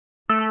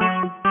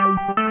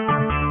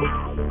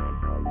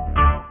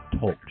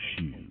Talk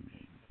Show.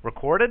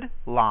 Recorded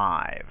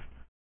live.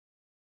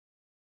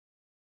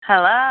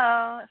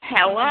 Hello.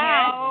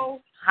 Hello.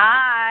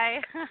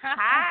 Hi.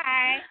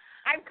 Hi.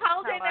 I'm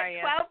called in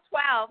at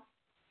 12:12.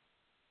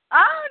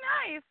 Oh,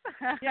 nice.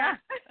 Yeah.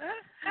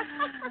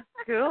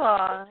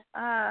 Cool.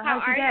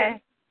 How are you?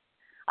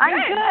 I'm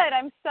good.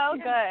 I'm so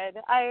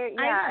good. I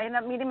ended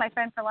up meeting my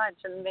friend for lunch,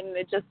 and then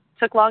it just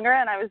took longer,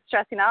 and I was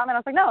stressing out, and then I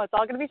was like, no, it's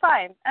all going to be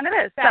fine. And it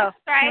is. That's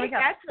right. Here we go.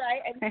 That's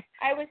right. And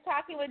I was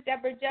talking with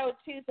Debra Jo,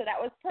 too, so that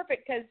was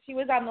perfect because she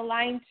was on the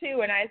line,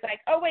 too, and I was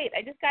like, oh, wait,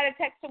 I just got a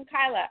text from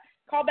Kyla.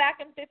 Call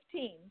back in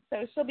 15.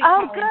 So she'll be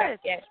calling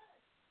back in.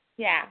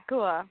 Yeah.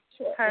 Cool.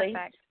 Shortly.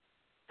 Perfect.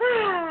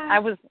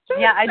 I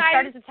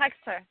started to text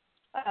her.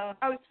 Uh-oh.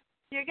 Oh,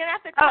 you're going to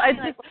have to tell me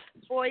like, what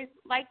boys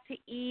like to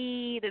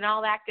eat and all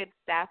that good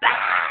stuff.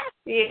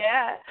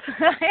 Yeah.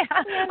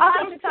 I'll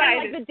have to tell you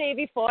like the day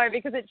before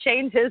because it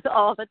changes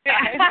all the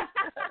time.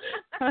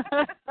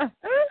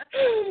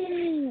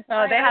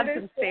 Oh, they have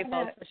some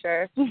staples for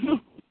sure.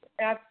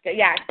 That's good.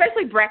 Yeah,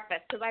 especially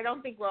breakfast because I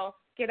don't think we'll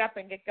get up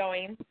and get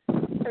going.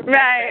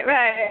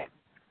 Right.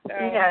 So,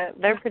 yeah,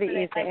 they're pretty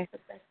easy.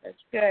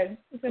 Good.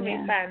 It's going to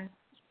be fun.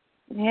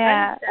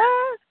 Yeah.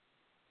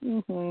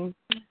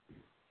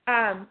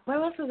 What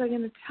else was I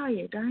going to tell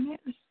you? Darn it.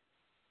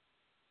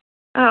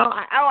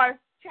 I was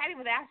chatting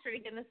with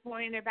Astrid again this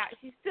morning about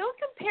she still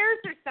compares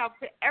herself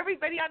to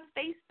everybody on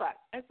Facebook.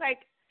 It's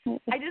like,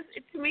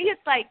 to me,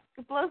 it's like,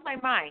 it blows my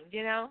mind,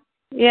 you know?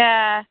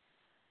 Yeah.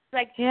 It's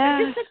like,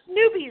 they're just such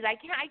newbies. I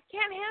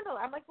can't handle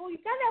it. I'm like, well, you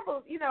got to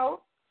have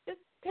just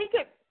take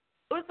it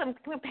with some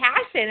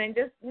compassion and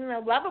just,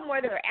 love them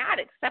where they're at,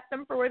 accept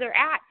them for where they're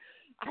at.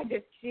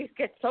 She just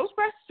gets so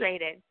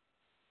frustrated.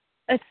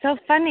 It's so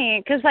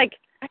funny because, like,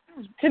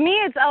 to me,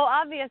 it's so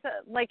obvious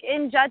that, like,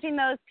 in judging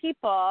those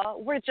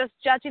people, we're just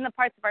judging the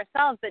parts of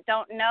ourselves that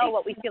don't know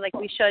what we feel like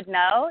we should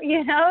know,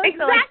 you know? Exactly.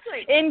 So,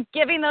 like, in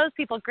giving those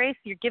people grace,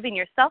 you're giving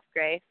yourself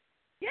grace.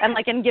 Yeah. And,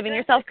 like, in giving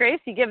yourself grace,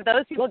 you give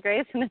those people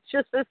grace, and it's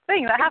just this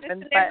thing that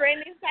happens. It's a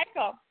never-ending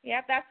cycle. Yeah,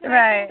 that's what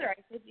I told her.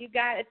 I said, you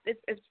got it.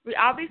 It's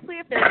obviously,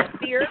 if there's a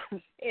fear,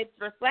 it's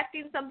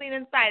reflecting something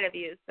inside of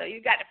you. So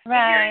you got to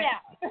figure it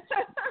out.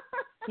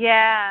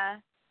 Yeah.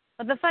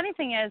 But the funny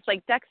thing is,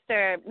 like,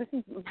 Dexter, this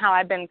is how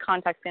I've been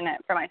contexting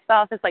it for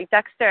myself, is like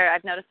Dexter,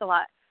 I've noticed a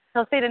lot.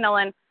 He'll say to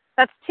Nolan,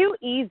 that's too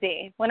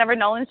easy whenever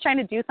Nolan's trying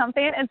to do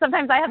something. And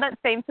sometimes I have that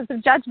same sense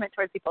of judgment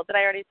towards people. Did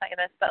I already tell you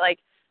this? But, like,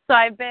 so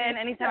I've been,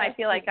 anytime I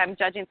feel like I'm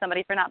judging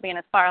somebody for not being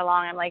as far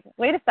along, I'm like,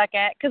 wait a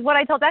second. Because what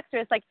I told Dexter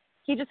is, like,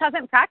 he just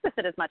hasn't practiced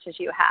it as much as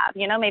you have.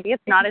 You know, maybe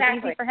it's not as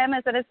easy for him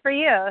as it is for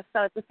you.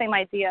 So it's the same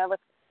idea with,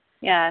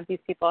 these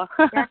people.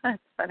 Yeah.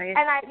 It's funny.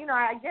 And I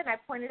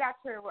pointed out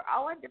to her, we're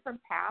all on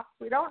different paths.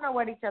 We don't know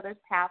what each other's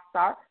paths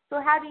are. So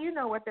how do you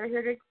know what they're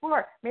here to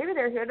explore? Maybe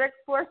they're here to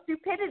explore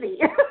stupidity.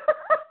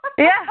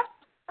 Yeah.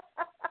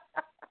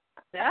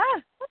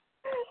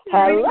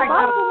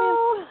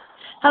 Hello.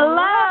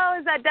 Hello.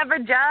 Is that Debra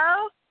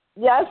Jo?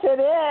 Yes,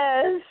 it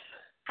is.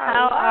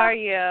 How are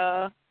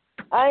you?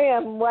 I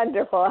am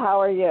wonderful.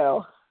 How are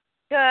you?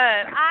 Good.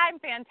 I'm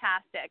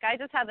fantastic. I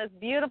just had this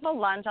beautiful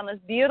lunch on this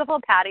beautiful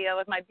patio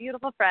with my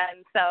beautiful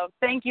friends. So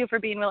thank you for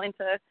being willing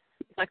to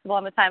be flexible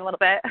on the time a little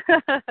bit.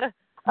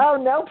 Oh,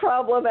 no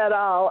problem at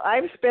all.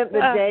 I've spent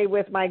the day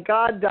with my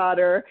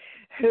goddaughter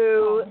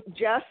who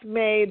just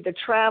made the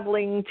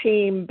traveling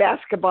team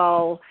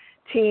basketball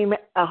team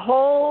a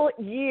whole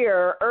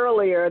year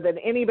earlier than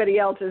anybody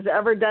else has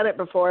ever done it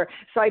before.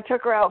 So I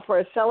took her out for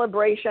a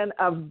celebration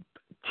of,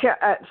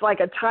 it's like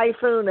a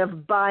typhoon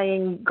of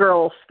buying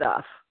girl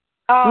stuff.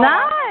 Oh,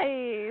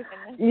 nice.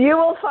 You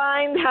will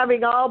find,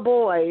 having all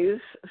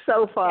boys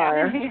so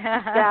far,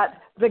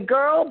 that the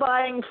girl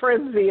buying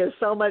frenzy is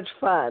so much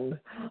fun.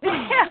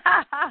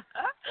 I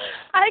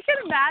can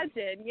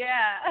imagine,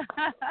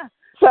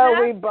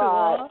 So we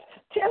bought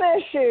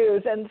tennis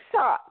shoes and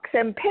socks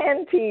and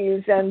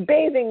panties and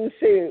bathing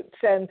suits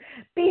and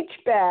beach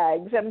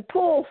bags and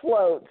pool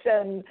floats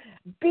and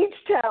beach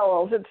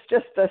towels. It's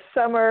just a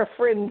summer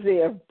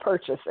frenzy of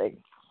purchasing.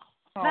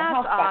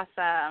 That's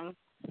awesome.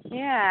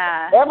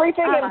 Yeah.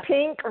 Everything in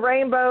pink,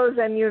 rainbows,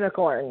 and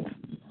unicorns.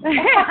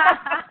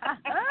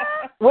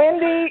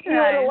 Wendy, you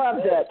would have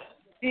loved it.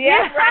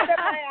 Yeah, right up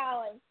my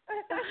alley.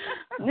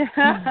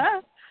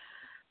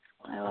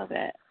 I love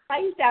it. I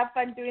used to have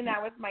fun doing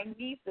that with my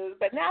nieces,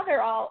 but now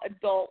they're all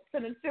adults,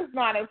 and it's just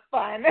not as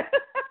fun.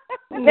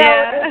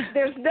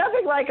 There's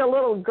nothing like a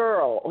little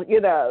girl, you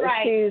know.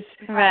 Right. She's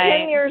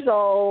 10 years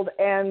old,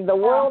 and the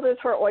world is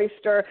her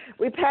oyster.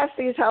 We pass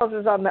these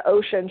houses on the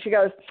ocean. She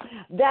goes,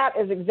 that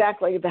is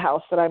exactly the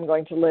house that I'm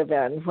going to live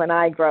in when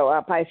I grow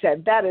up. I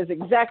said, that is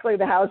exactly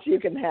the house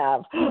you can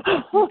have.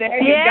 There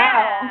you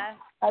go.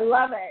 I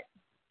love it.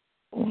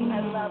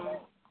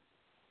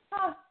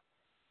 Huh.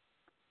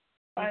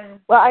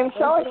 Well, I'm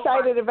so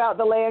excited about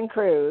the land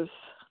cruise.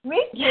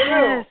 Me too.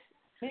 Yes.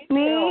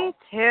 Me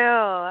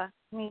too.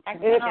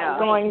 It's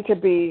going to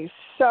be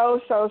so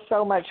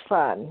much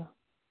fun.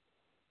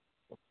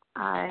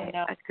 I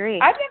agree.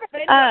 I've never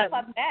been to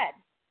Club Med.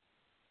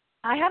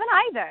 I haven't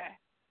either.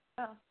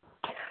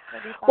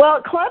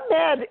 Well, Club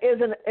Med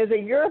is a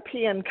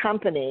European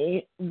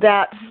company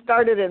that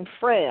started in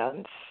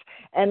France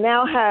and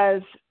now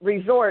has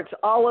resorts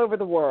all over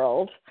the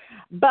world,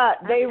 but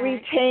they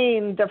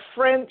retain the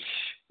French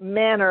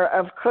manner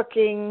of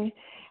cooking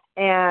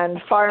and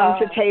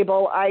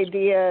farm-to-table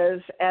ideas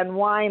and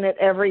wine at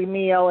every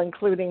meal,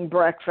 including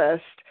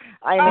breakfast.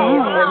 I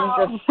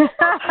mean,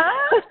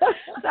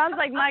 sounds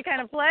like my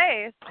kind of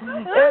place.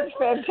 It's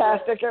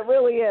fantastic. It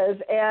really is.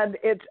 And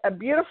it's a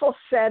beautiful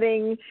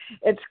setting.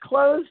 It's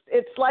closed.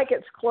 It's like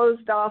it's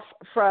closed off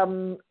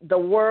from the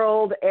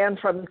world and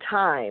from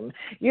time.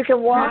 You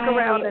can walk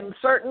around in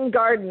certain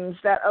gardens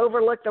that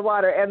overlook the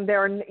water, and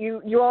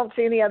you won't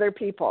see any other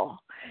people.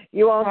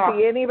 You won't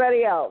see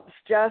anybody else,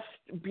 just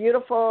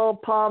beautiful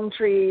palm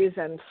trees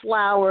and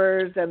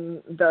flowers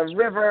and the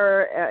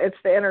river. It's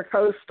the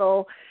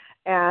intercoastal,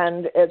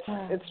 and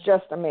it's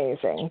just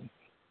amazing.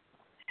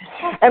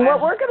 And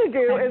what we're going to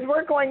do is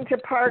we're going to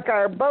park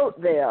our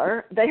boat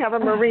there. They have a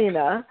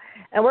marina,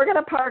 and we're going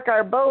to park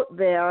our boat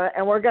there,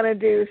 and we're going to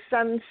do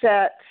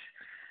sunset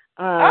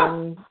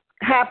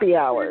happy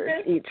hours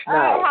each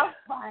night. How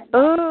fun.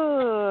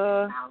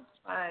 Ooh. How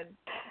fun.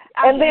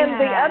 And then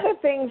the other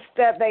things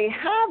that they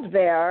have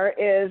there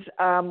is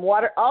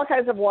all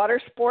kinds of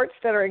water sports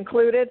that are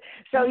included.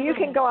 So you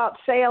can go out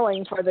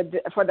sailing for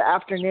the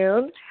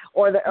afternoon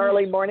or the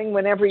early morning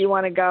whenever you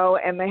want to go.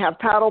 And they have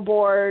paddle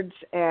boards,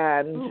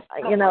 and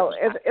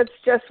it's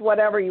just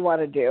whatever you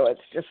want to do.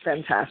 It's just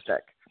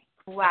fantastic.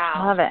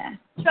 Wow. Love it.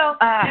 So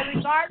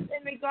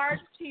in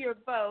regards to your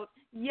boat,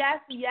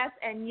 yes,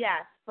 and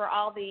yes for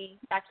all the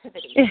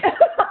activities.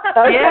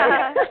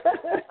 Yeah.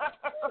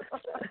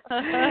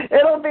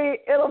 It'll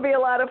be a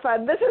lot of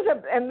fun. This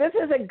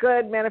is a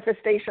good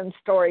manifestation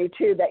story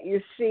too that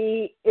you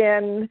see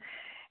in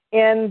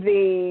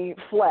the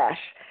flesh,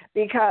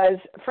 because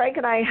Frank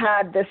and I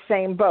had this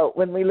same boat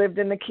when we lived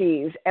in the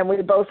Keys, and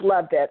we both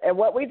loved it. And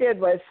what we did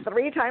was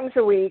 3 times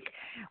a week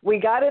we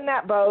got in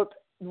that boat.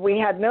 We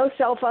had no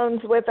cell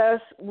phones with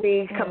us.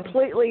 We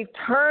completely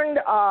turned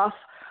off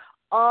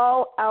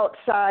all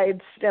outside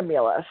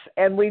stimulus,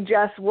 and we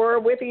just were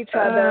with each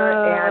other,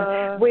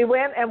 and we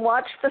went and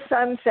watched the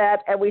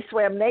sunset, and we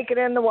swam naked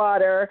in the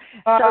water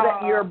so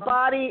that your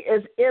body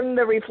is in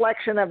the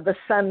reflection of the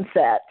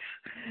sunset.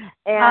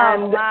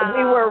 And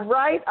we were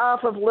right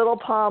off of Little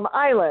Palm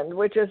Island,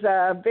 which is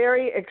a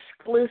very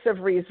exclusive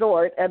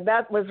resort, and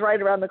that was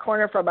right around the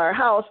corner from our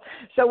house.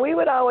 So we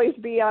would always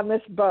be on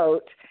this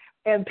boat,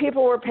 and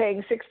people were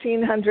paying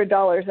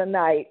 $1,600 a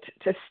night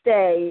to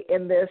stay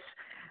in this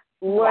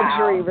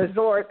luxury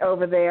resort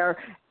over there,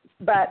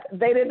 but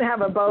they didn't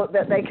have a boat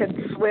that they could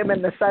swim in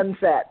the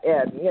sunset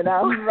in,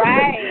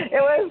 Right.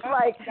 It was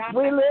like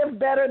we live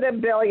better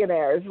than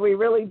billionaires. We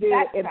really do.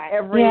 In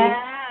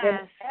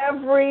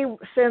every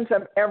sense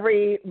of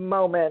every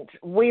moment,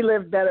 we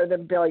live better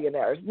than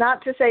billionaires.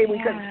 Not to say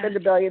we couldn't spend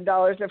 $1 billion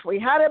if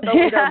we had it, but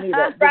we don't need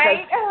it,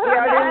 because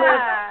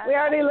we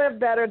already live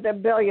better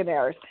than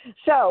billionaires.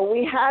 So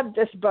we had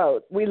this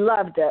boat. We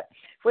loved it.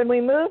 When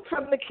we moved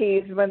from the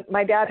Keys, when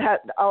my dad had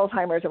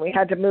Alzheimer's and we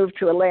had to move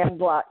to a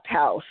landlocked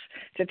house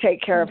to take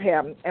care of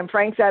him, and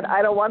Frank said,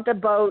 I don't want the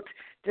boat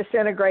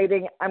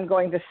disintegrating. I'm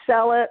going to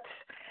sell it,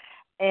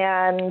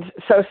 and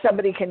so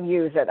somebody can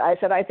use it. I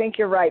said, I think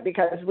you're right,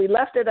 because we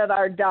left it at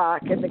our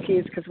dock in the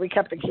Keys, because we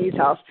kept the Keys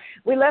house.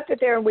 We left it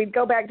there, and we'd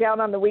go back down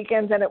on the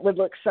weekends, and it would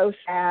look so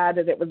sad,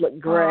 and it would look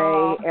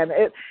gray. And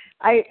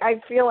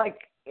I feel like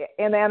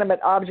inanimate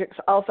objects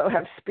also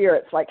have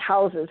spirits, like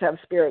houses have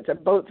spirits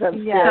and boats have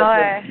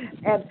spirits.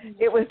 And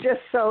it was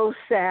just so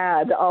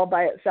sad all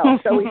by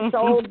itself. So we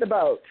sold the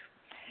boat.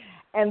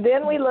 And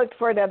then we looked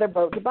for another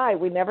boat to buy.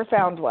 We never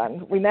found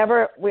one.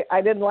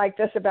 I didn't like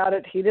this about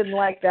it. He didn't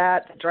like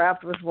that. The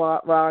draft was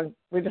wrong.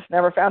 We just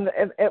never found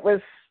it. It was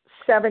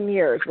 7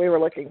 years we were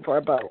looking for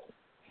a boat.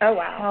 Oh,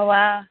 wow. Oh,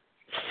 wow.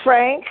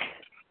 Frank,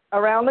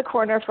 around the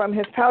corner from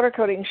his powder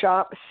coating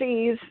shop,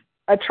 sees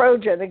a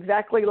Trojan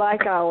exactly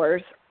like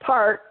ours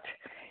parked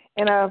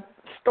in a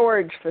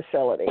storage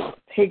facility.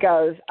 He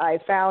goes, I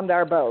found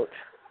our boat.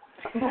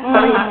 So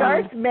he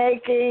starts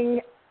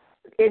making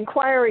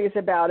inquiries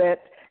about it.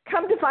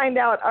 Come to find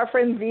out, our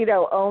friend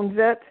Vito owns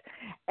it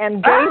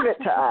and gave it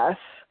to us.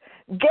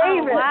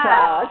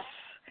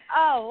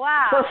 Oh,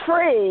 wow. For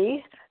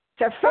free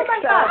to fix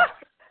up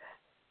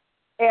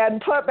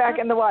and put back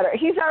in the water.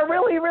 He's our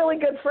really, really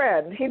good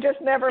friend. He just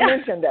never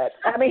mentioned it.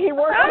 I mean, he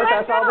works with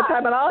us all the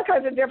time on all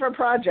kinds of different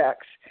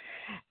projects.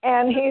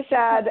 And he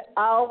said,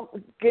 I'll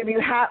give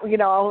you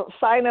I'll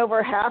sign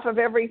over half of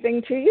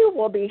everything to you.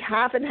 We'll be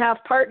half and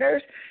half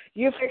partners.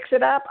 You fix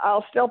it up.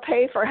 I'll still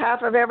pay for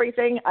half of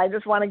everything. I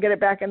just want to get it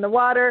back in the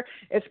water.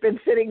 It's been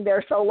sitting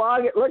there so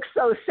long. It looks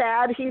so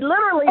sad. He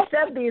literally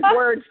said these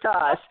words to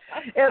us.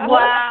 It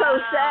looks so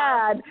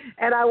sad,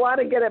 and I want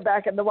to get it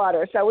back in the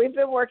water. So we've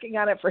been working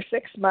on it for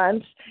 6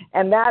 months,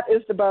 and that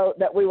is the boat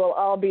that we will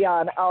all be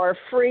on, our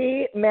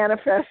free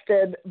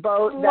manifested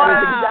boat.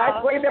 That is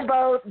exactly the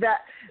boat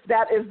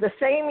that is the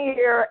same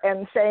year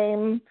and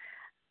same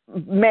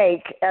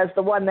make as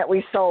the one that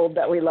we sold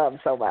that we love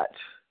so much.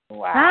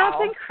 Wow.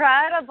 That's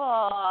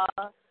incredible.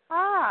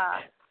 Ah.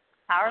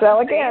 So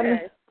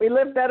again, we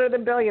live better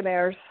than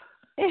billionaires.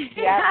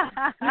 Yeah.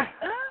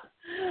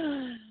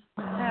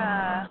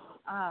 Yeah.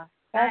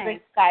 That's nice.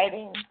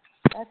 exciting.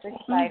 That's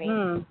exciting.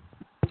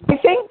 Mm-hmm. I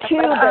think,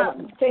 too,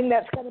 the thing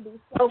that's going to be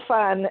so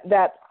fun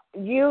that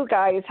you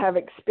guys have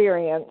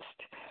experienced,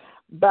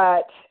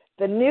 but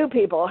the new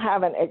people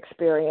haven't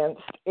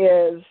experienced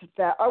is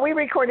that, are we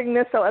recording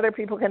this so other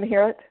people can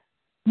hear it?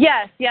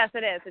 Yes,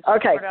 it is. It's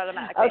okay. recorded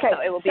automatically, okay.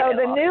 So it will be so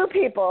the new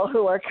people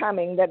who are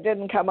coming that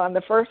didn't come on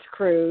the first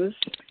cruise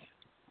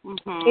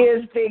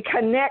is the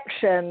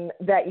connection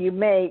that you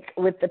make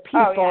with the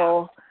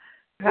people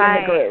in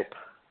the group.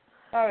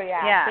 Oh,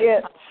 yeah.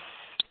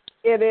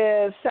 It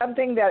is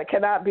something that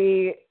cannot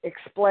be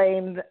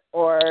explained,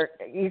 or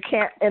you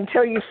can't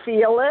until you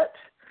feel it.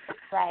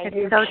 Right.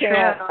 You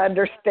can't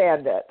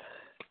understand it.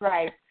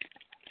 Right.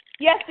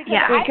 Yes, because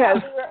I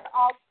thought we were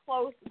all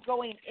close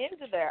going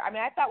into there. I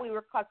mean, I thought we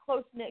were a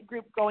close-knit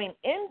group going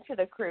into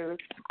the cruise.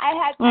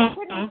 I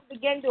couldn't even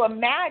begin to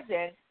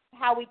imagine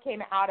how we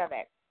came out of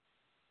it.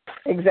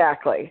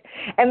 Exactly.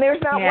 And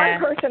there's not one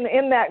person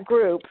in that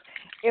group.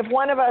 If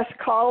one of us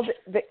called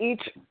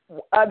each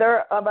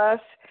other of us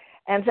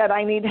and said,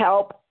 I need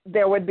help,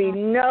 there would be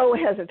no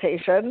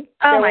hesitation.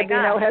 Oh, there my would be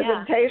no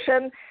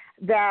hesitation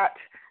that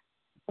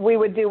we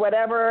would do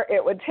whatever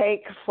it would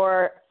take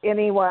for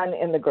anyone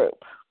in the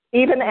group,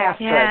 even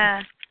Astrid.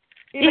 Yeah.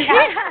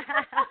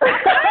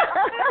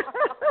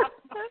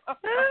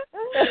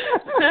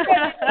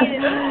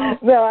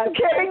 No, I'm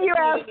kidding you,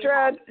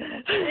 Astrid.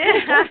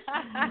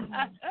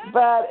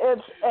 But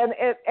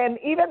and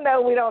even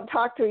though we don't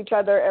talk to each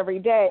other every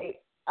day,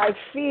 I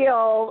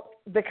feel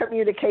the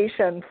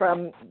communication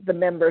from the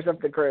members of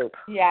the group.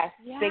 Yes,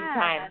 big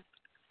time.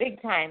 Big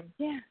time.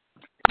 Yeah.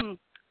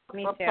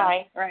 Me too.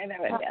 Sorry. Right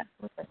there with you.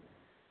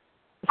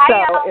 So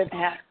it's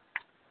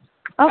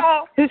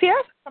Oh, who's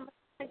here?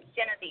 It's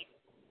Genevieve.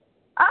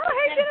 Oh,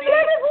 hey,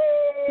 Genevieve.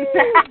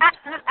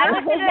 I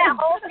listened to that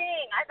whole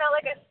thing. I felt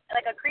like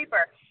a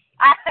creeper.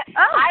 I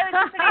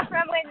was listening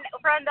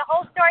from the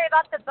whole story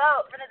about the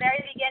boat from the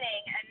very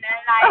beginning, and then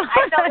I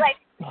felt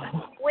like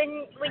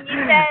when you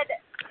said,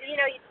 you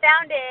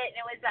found it, and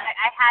it was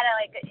I had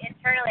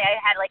internally I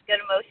had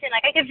good emotion, I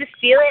could just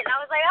feel it, and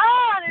I was like,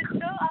 oh, that's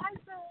so awesome.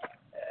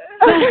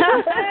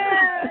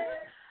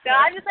 So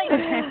I'm just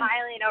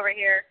smiling over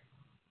here.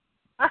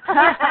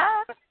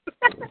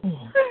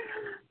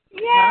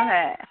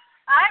 Yeah,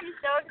 I'm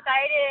so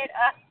excited.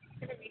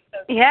 It's gonna be so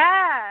good.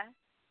 Yeah,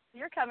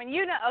 you're coming.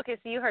 Okay,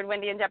 so you heard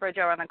Wendy and Debra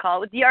Jo on the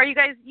call. Are you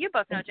guys? You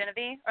both know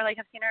Genevieve, or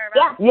have seen her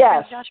around?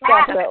 Yes,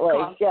 Joshua? definitely.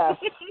 Cool. Yes.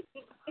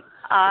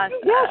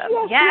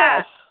 Awesome.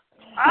 Yes.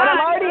 But I'm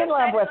already in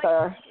love with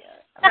her.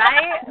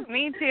 Right?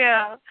 Me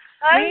too.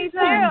 I'm so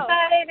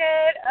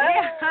excited.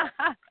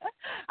 Yeah.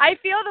 I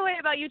feel the way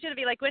about you,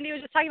 Genevieve. Wendy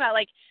was just talking about,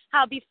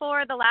 how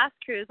before the last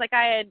cruise,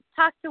 I had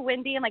talked to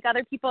Wendy and,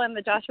 other people in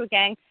the Joshua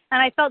gang,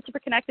 and I felt super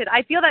connected.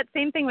 I feel that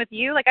same thing with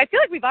you. I feel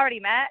like we've already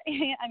met.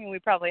 I mean, we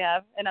probably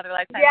have in other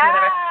lifetimes. Yeah. Or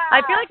whatever.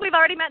 I feel like we've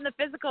already met in the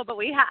physical, but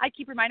I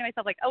keep reminding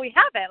myself, oh, we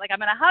haven't. I'm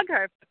going to hug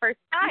her for the first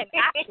time,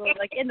 actually,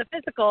 in the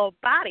physical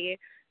body.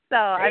 So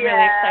I'm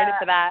really excited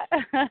for that.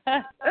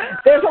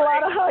 There's a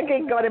lot of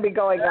hugging going to be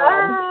going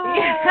on.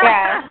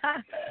 Yeah.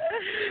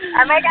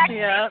 I might actually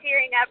be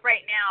tearing up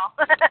right now.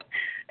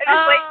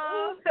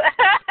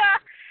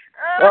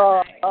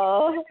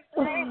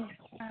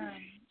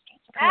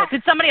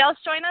 Did somebody else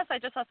join us? I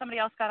just saw somebody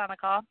else got on the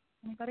call.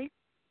 Anybody?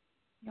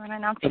 You want to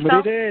announce yourself?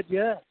 Somebody did,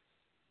 yeah.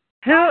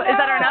 Who? Is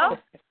that Arno?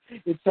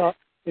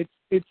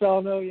 It's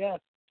Arno,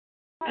 yes.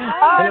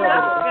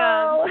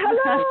 Oh,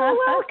 hello,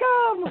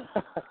 welcome.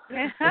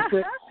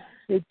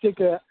 It took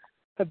a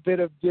bit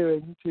of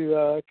doing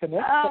to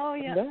connect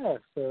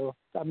there, so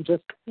I'm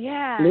just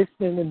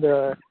listening in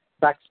the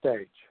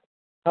backstage.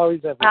 How is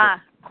everything?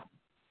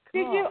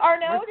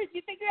 Arno, did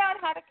you figure out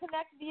how to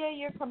connect via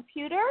your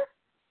computer?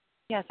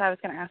 Yes, I was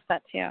going to ask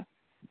that too.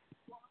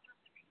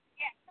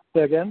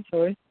 Say again,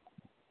 sorry?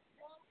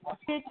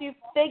 Did you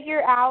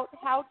figure out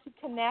how to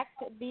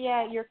connect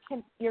via your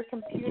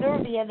computer,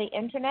 via the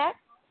internet?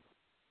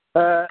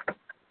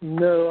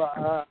 No,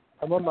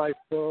 I'm on my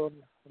phone.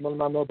 I'm on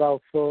my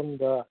mobile phone,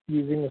 but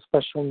using a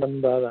special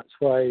number. That's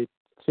why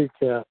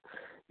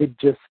it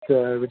just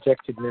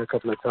rejected me a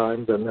couple of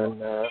times, and then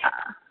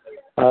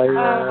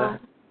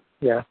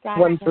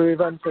went through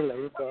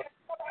eventually. But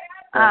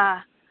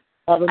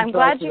I'm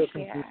glad you're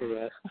here. Computer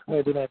yet.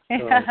 Maybe next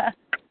time.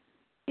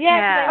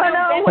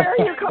 Arno, where are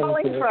you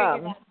calling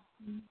from?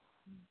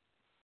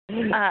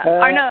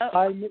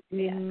 I'm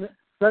in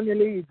Premier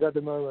Leeds at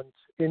the moment,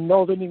 in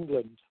Northern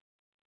England.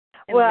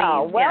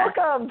 Well,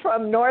 welcome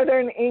from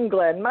Northern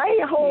England. My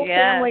whole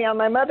family on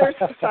my mother's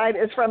side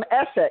is from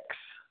Essex.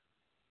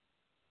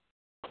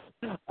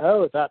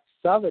 Oh, that's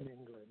Southern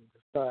England.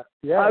 But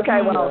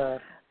okay, well,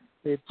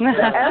 it's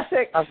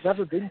Essex. I've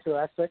never been to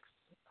Essex.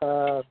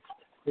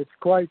 It's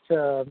quite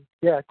a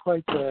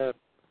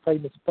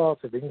famous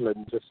part of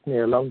England, just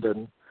near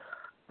London.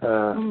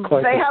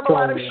 Quite they have a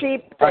lot of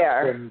sheep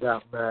there.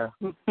 Down there.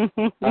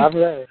 Have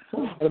they?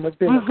 There must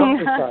be in the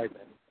countryside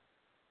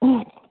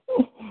then.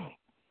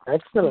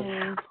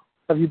 Excellent.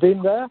 Have you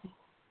been there?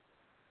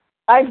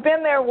 I've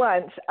been there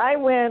once. I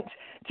went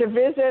to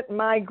visit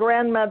my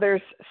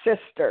grandmother's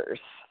sisters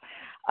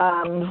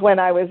when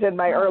I was in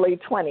my early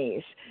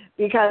 20s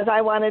because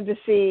I wanted to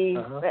see,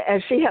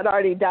 as she had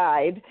already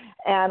died,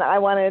 and I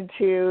wanted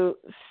to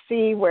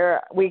see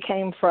where we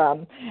came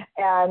from.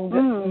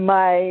 And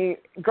my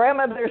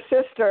grandmother's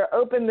sister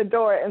opened the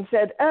door and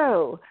said,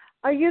 "Oh,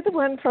 are you the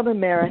one from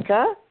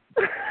America?"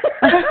 And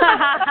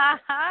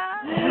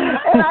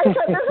I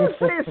said,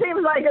 "This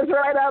seems like it's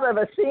right out of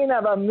a scene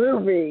of a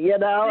movie, you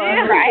know."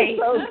 Right.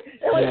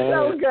 It was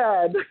so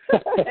good.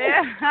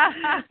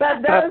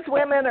 But those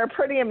women are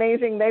pretty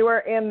amazing. They were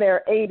in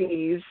their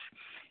 80s,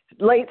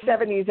 late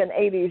 70s and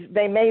 80s.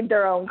 They made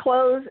their own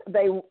clothes.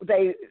 They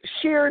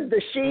sheared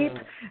the sheep.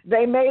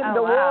 They made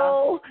the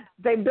wool.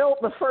 They built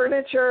the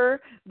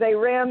furniture. They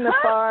ran the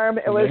farm.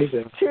 It was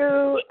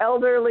two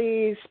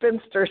elderly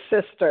spinster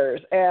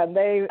sisters, and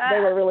they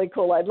were really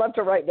cool. I'd love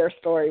to write their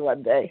story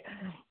one day.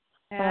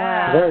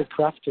 Yeah. Very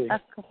crafty.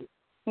 That's cool.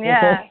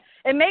 Yeah.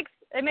 It makes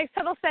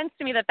total sense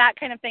to me that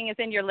kind of thing is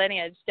in your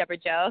lineage, Debra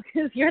Jo,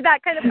 because you're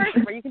that kind of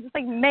person where you can just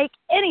like make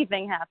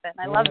anything happen.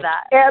 I love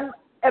that.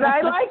 And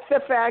I like the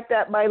fact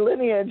that my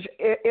lineage,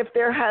 if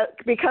there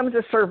becomes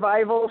a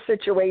survival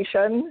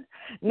situation,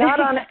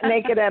 not on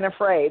Naked and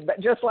Afraid, but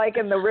just like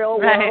in the real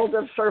world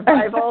of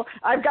survival,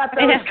 I've got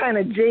those kind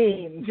of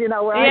genes, you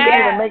know, where I can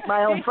even make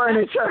my own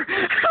furniture.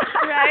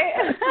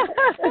 Right.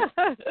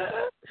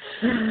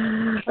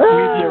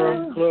 With your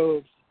own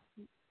clothes.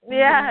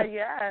 Yeah.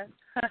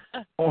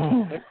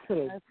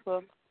 Excellent. That's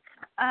cool.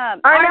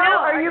 Arno,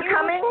 are you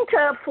coming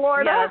to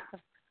Florida?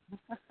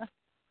 Yes.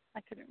 I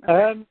couldn't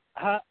remember.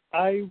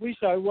 I wish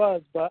I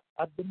was, but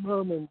at the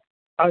moment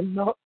I'm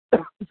not.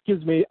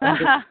 Excuse me, I'm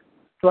just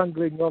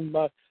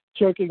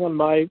choking on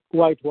my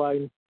white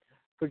wine.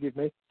 Forgive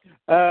me.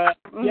 At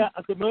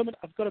the moment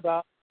I've got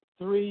about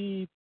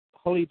 3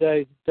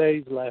 holiday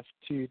days left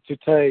to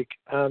take,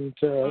 and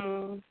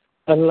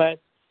unless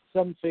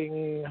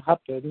something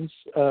happens,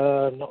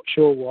 not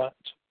sure what.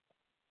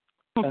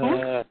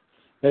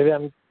 Maybe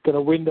I'm going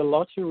to win the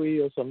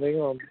lottery or something,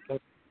 or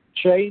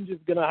change is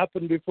going to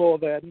happen before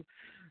then.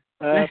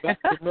 But at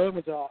the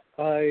moment,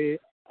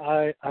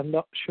 I'm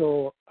not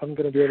sure I'm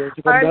going to be able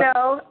to come back.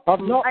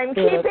 Arno, I'm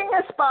keeping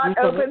a spot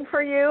open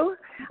for you.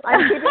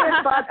 I'm keeping a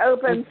spot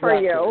open for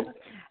you.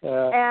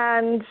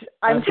 And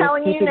I'm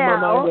telling you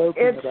now,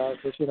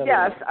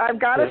 I've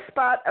got a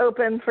spot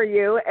open for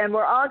you, and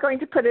we're all going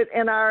to put it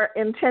in our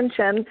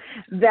intention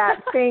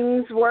that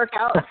things work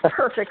out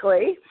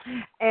perfectly.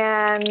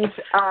 And,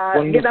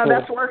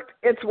 that's worked.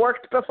 It's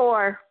worked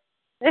before.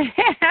 Right.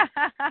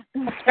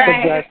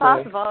 Exactly. It's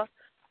possible.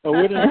 I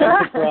wouldn't be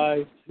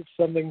surprised if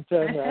something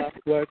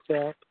worked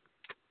out.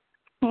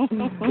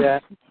 Yeah.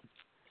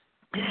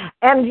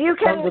 And you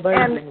can.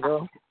 Amazing,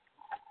 though.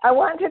 I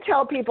want to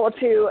tell people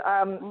too.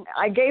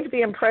 I gave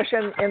the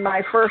impression in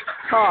my first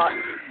talk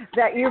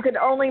that you could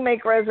only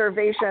make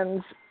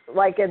reservations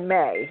like in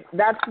May.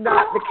 That's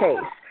not the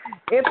case.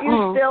 If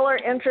you still are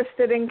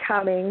interested in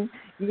coming,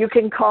 you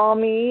can call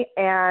me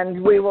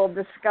and we will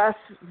discuss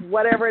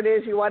whatever it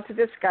is you want to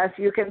discuss.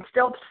 You can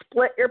still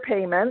split your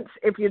payments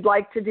if you'd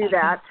like to do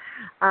that.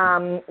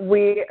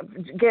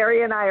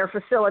 Gary and I are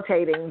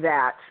facilitating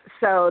that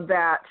so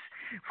that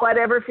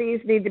whatever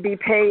fees need to be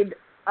paid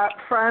up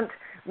front,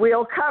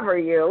 we'll cover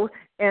you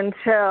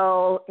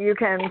until you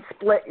can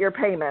split your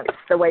payments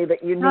the way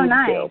that you need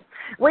to.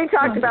 We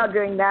talked about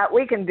doing that.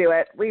 We can do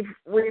it. We've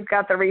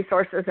got the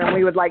resources, and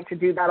we would like to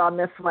do that on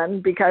this one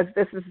because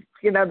this is,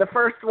 the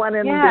first one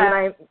in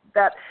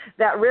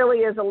that really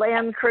is a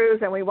land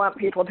cruise, and we want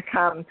people to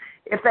come.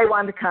 If they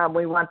want to come,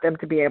 we want them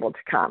to be able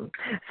to come.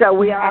 So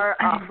we are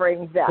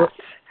offering that.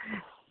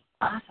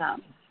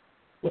 Awesome.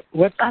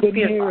 What's the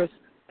nearest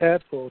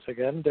airport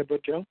again, Debra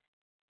Jo?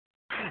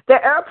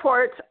 The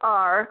airports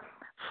are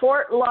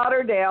Fort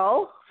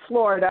Lauderdale,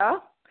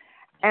 Florida,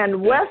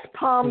 and West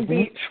Palm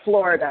Beach,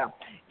 Florida.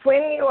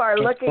 When you are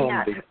looking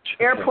at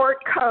airport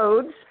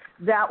codes,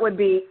 that would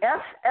be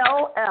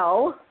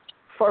FLL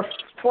for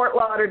Fort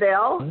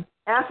Lauderdale,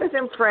 F is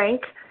in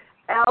Frank,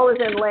 L is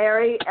in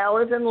Larry, L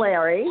is in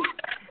Larry,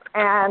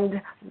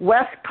 and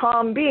West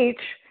Palm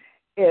Beach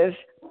is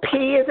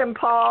P is in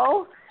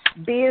Paul,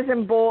 B is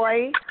in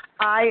boy,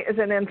 I is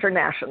in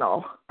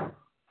international.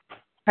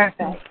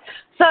 Perfect.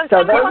 So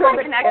those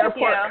are the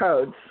airport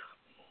codes.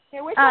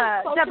 Yeah, which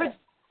one's closer? Debra,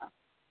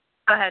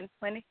 go ahead,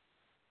 Wendy.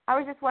 I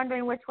was just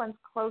wondering which one's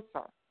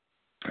closer.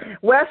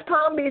 West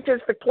Palm Beach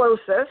is the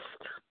closest.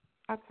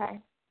 Okay.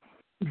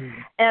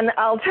 And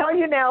I'll tell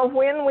you now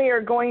when we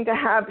are going to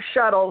have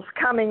shuttles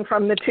coming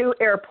from the 2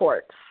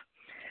 airports.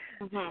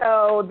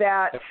 So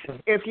that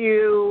if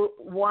you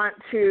want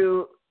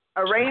to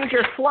arrange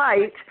your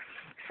flight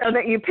so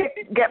that you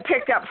get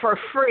picked up for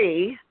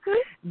free,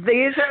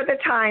 these are the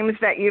times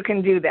that you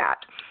can do that.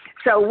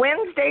 So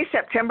Wednesday,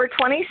 September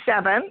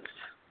 27th,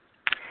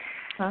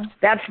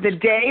 That's the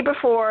day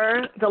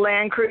before the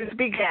land cruise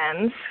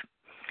begins.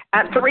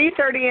 At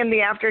 3:30 in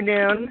the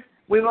afternoon,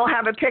 we will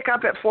have a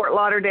pickup at Fort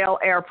Lauderdale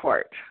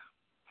Airport.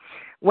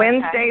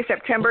 Wednesday,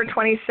 September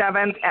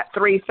 27th at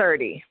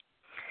 3:30.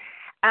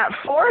 At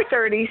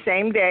 4:30,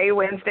 same day,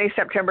 Wednesday,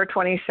 September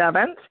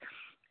 27th,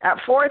 at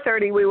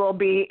 4:30 we will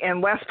be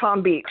in West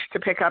Palm Beach to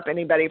pick up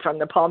anybody from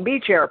the Palm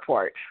Beach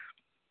Airport.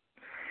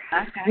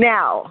 Okay.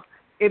 Now,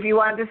 if you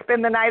want to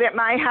spend the night at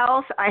my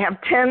house, I have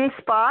 10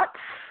 spots.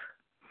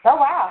 Oh,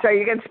 wow. So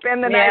you can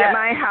spend the night at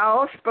my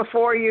house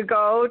before you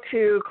go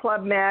to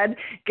Club Med.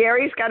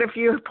 Gary's got a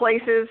few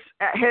places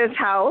at his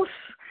house,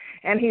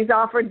 and he's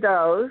offered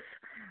those.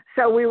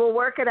 So we will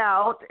work it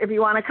out if you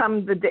want to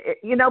come.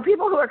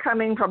 People who are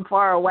coming from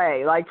far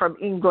away, like from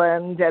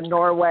England and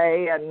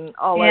Norway and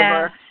all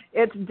over,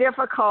 it's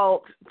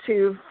difficult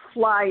to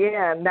fly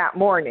in that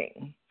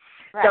morning.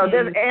 Right. So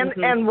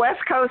and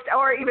West Coast,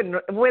 or even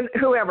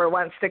whoever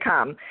wants to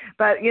come.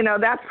 But,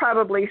 that's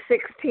probably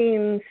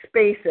 16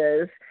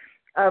 spaces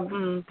of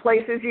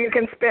places you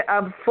can spend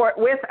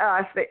with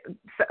us.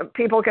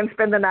 People can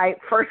spend the night,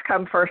 first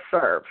come, first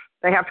serve.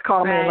 They have to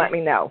call me and let me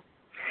know.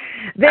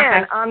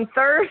 Then on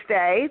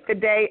Thursday, the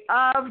day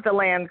of the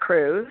land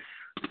cruise,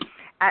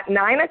 at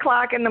 9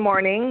 o'clock in the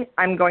morning,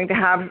 I'm going to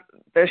have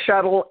the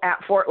shuttle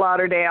at Fort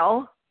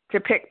Lauderdale to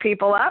pick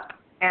people up,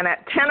 and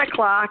at 10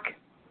 o'clock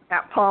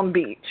at Palm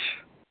Beach.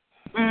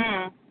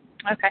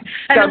 Okay.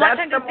 So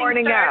that's the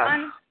morning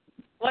of.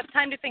 What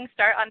time do things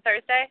start on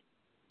Thursday?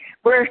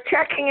 We're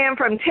checking in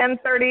from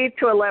 10:30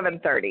 to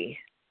 11:30.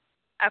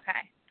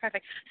 Okay,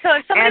 perfect. So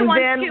if somebody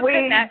wants to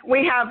connect,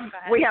 we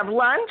have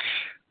lunch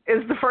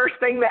is the first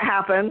thing that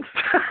happens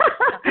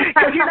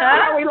because you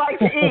know how we like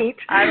to eat.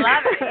 I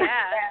love it.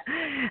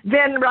 Yeah.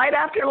 Then right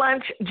after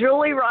lunch,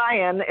 Julie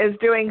Ryan is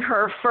doing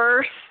her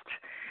first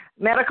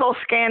medical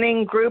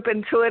scanning group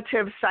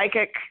intuitive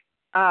psychic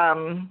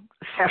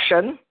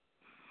session.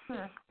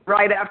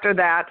 Right after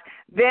that,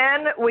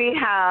 then we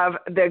have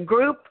the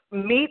group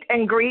meet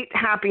and greet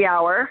happy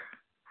hour.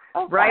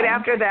 Right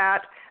after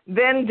that,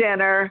 then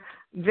dinner.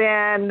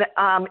 Then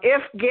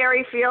if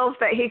Gary feels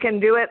that he can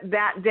do it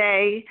that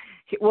day,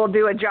 we'll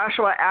do a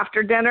Joshua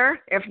after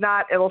dinner. If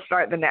not, it'll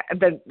start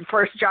the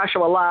first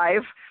Joshua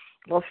live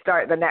will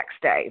start the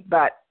next day.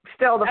 But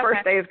still, the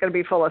first day is going to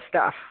be full of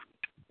stuff.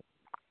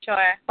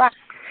 Sure.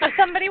 If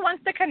somebody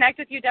wants to connect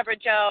with you, Debra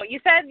Jo, you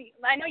said,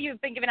 I know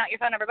you've been giving out your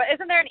phone number, but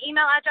isn't there an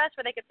email address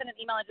where they could send an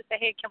email and just say,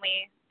 hey, can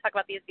we talk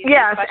about these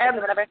questions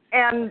or whatever?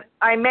 And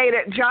I made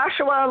it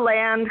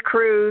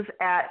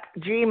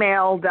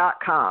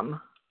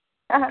joshualandcruise@gmail.com.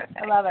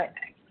 I love it.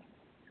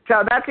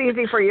 So that's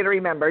easy for you to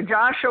remember.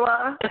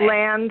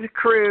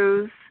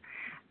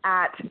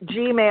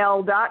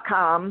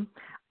 joshualandcruise@gmail.com.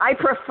 I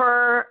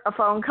prefer a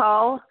phone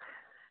call,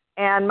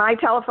 and my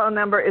telephone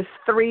number is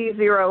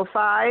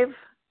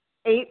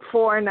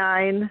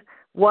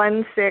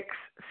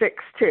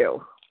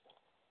 305-849-1662.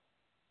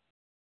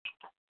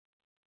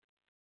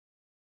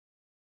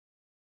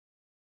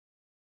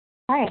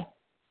 Hi.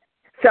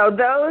 So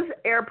those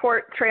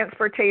airport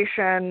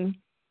transportation,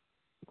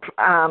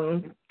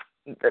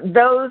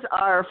 those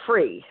are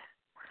free.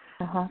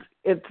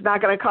 It's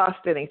not going to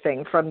cost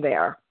anything from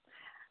there.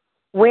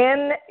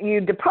 When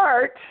you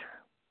depart,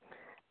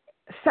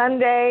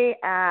 Sunday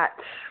at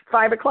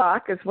 5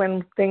 o'clock is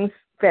when things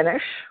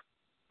finish.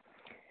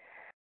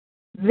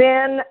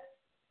 Then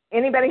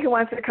anybody who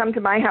wants to come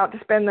to my house to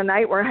spend the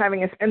night, we're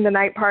having a spend the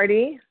night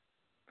party.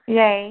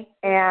 Yay.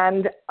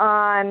 And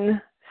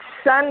on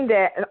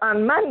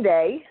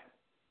Monday,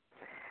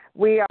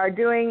 we are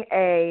doing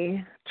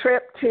a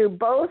trip to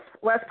both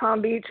West Palm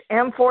Beach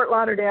and Fort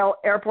Lauderdale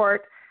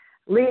Airport,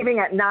 leaving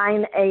at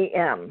 9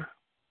 a.m.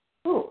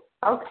 Ooh,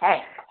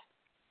 okay.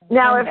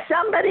 Now, if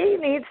somebody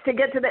needs to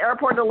get to the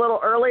airport a little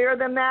earlier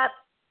than that,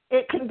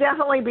 it can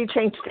definitely be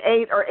changed to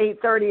 8 or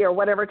 8:30 or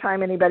whatever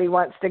time anybody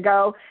wants to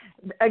go.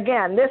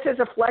 Again, this is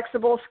a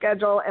flexible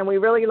schedule, and we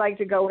really like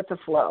to go with the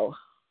flow.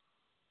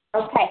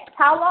 Okay.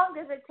 How long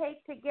does it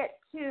take to get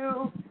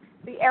to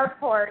the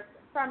airport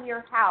from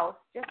your house?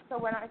 Just so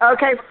when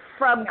Okay,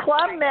 from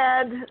Club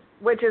Med,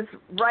 which is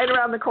right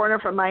around the corner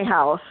from my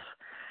house,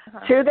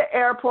 to the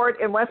airport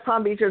in West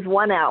Palm Beach is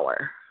 1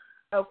 hour.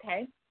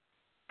 Okay.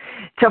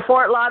 To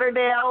Fort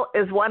Lauderdale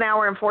is 1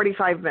 hour and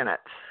 45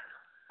 minutes.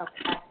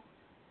 Okay.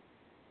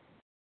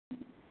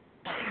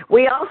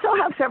 We also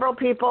have several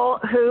people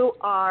who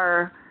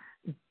are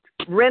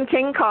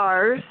renting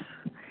cars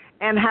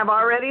and have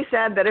already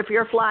said that if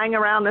you're flying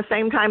around the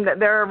same time that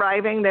they're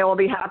arriving, they will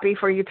be happy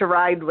for you to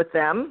ride with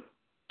them.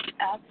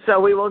 So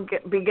we will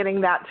be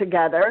getting that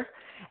together.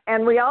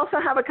 And we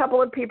also have a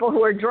couple of people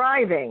who are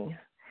driving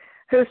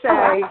who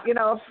say,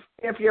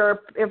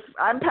 if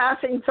I'm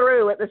passing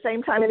through at the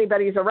same time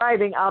anybody's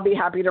arriving, I'll be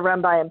happy to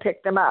run by and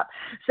pick them up.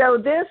 So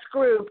this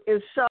group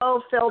is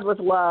so filled with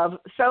love,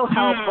 so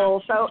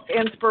helpful, so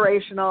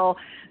inspirational,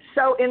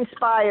 so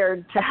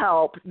inspired to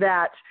help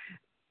that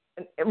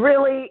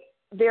really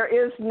there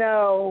is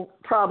no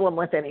problem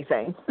with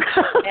anything.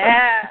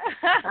 Yeah.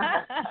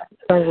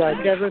 Sounds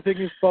like everything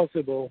is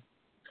possible.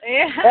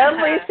 Yeah.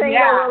 Every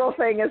single little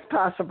thing is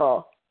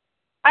possible.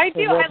 I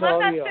do. I love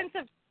that sense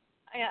of.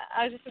 Yeah,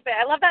 I was just going to say,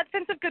 I love that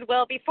sense of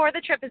goodwill before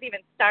the trip has even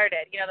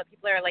started. You know, that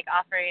people are like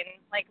offering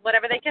like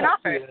whatever they can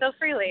offer so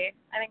freely.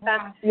 I think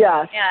that's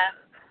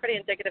pretty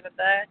indicative of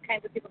the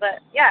kinds of people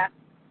that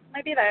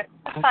might be there.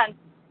 It's fun.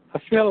 I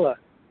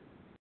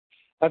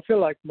feel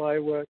like my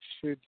work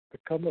should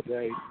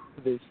accommodate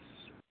this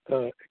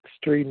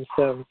extreme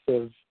sense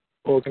of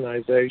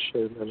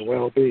organization and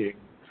well-being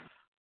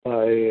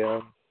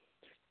by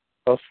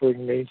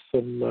offering me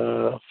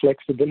some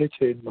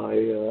flexibility in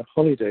my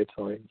holiday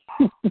time.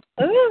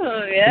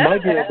 Ooh, yeah.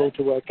 Might be able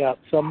to work out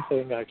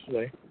something,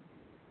 actually.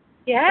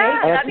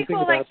 Yeah, that'd be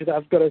cool. About it.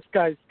 I've got a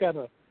Sky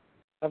Scanner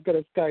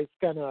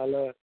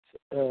alert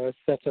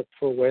set up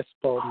for West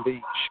Palm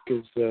Beach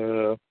because,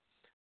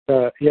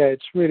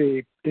 it's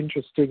really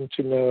interesting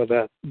to know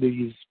that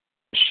these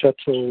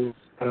shuttles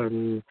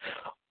and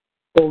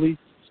all these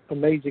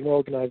amazing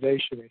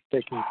organization is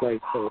taking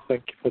place. So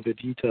thank you for the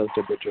details,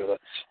 Debra Jo.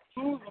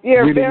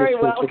 You're really very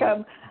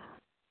welcome.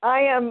 I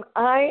am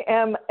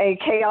a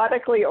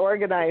chaotically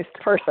organized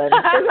person.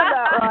 Isn't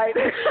that right?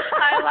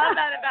 I love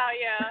that about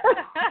you.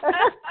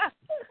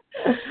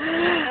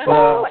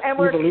 Well, and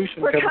we're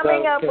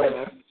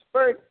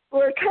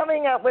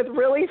coming up with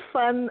really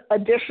fun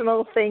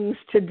additional things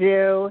to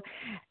do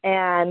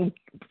and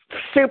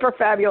super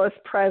fabulous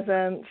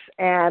presents,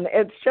 and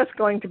it's just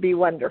going to be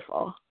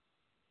wonderful.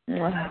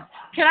 Wow.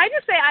 Can I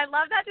just say I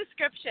love that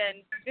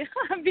description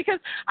because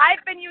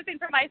I've been using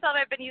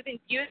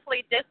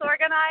beautifully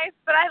disorganized,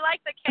 but I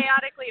like the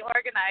chaotically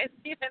organized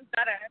even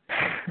better.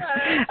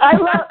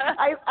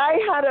 I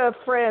had a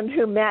friend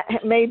who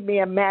made me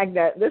a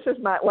magnet. This is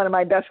one of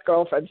my best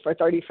girlfriends for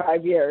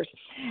 35 years,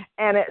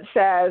 and it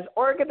says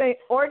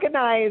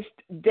organized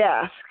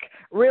desk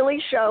really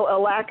show a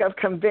lack of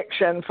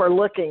conviction for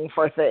looking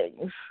for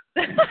things.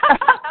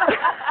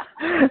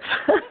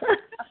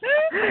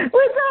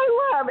 Which I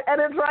love, and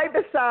it's right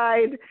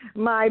beside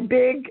my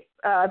big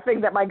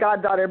thing that my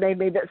goddaughter made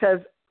me that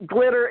says,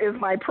 "Glitter is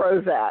my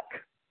Prozac."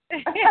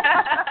 That's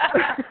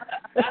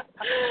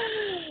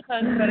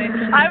funny.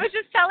 I was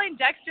just telling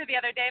Dexter the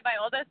other day, my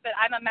oldest, that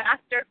I'm a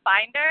master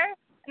finder,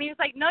 and he was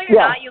like, "No, you're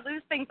not. You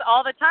lose things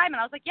all the time."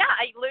 And I was like, "Yeah,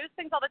 I lose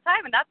things all the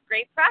time, and that's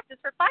great practice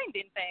for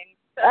finding things."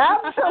 So.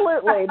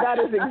 Absolutely, that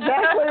is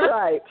exactly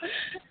right.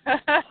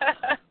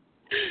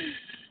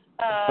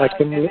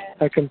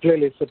 I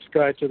completely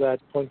subscribe to that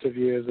point of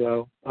view as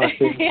well. I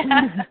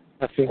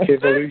think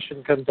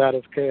evolution comes out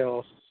of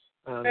chaos.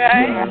 And,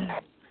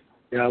 right.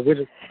 I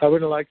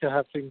wouldn't like to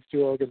have things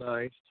too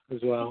organized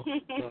as well.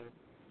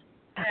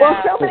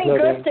 Well, so many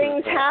good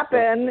things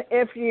happen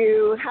if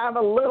you have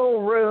a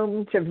little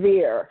room to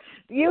veer.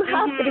 You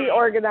have to be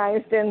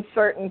organized in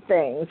certain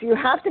things. You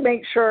have to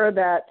make sure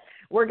that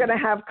we're going to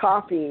have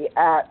coffee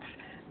at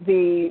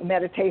the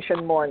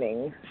meditation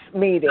morning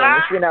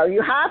meetings. You know,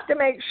 you have to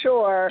make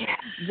sure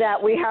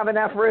that we have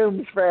enough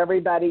rooms for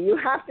everybody. You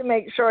have to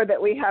make sure that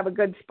we have a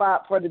good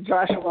spot for the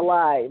Joshua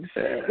Lives.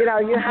 You know,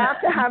 you have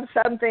to have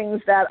some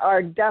things that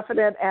are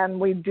definite and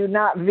we do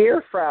not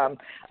veer from.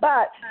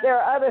 But there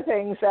are other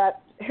things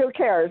that, who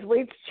cares?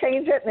 We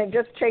change it and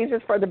it just changes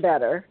for the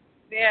better.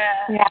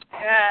 Yeah.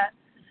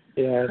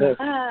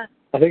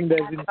 I think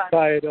there's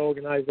inspired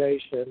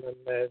organization and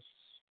there's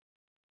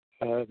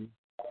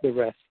the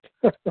rest.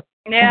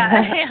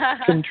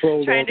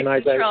 Controlled trying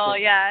organization. To control,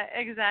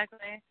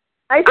 exactly.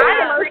 I think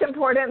the most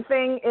important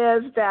thing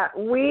is that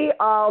we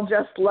all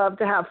just love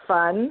to have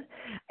fun,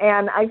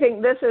 and I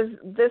think this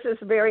is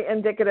very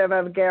indicative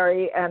of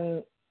Gary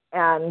and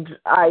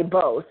I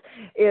both,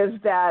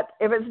 is that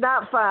if it's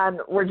not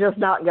fun, we're just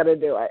not going to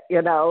do it,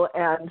 you know.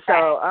 And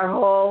so our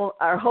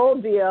whole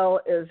deal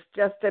is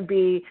just to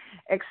be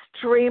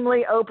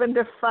extremely open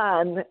to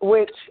fun,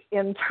 which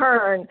in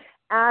turn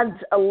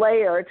adds a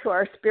layer to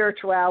our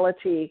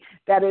spirituality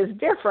that is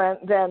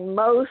different than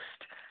most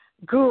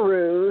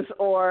gurus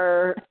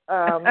or,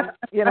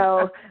 you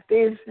know,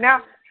 these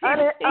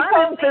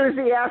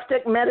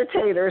unenthusiastic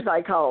meditators,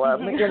 I call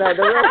them, you know,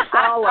 the real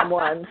solemn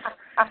ones.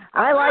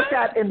 I like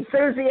that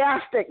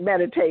enthusiastic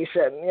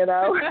meditation, you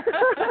know.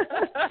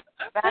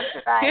 That's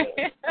right.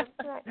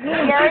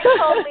 Gary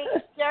told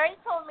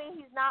me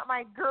he's not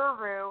my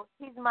guru,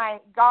 he's my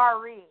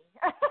Gary.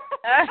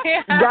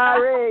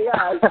 Gary,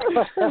 yes.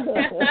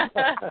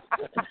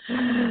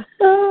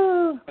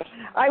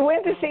 I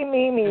went to see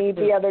Mimi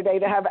the other day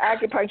to have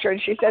acupuncture,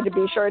 and she said to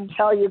be sure and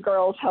tell you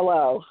girls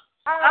hello.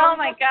 Oh,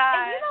 my God.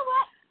 And you know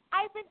what?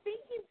 I've been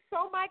thinking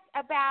so much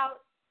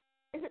about,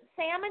 is it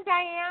Sam and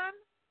Diane?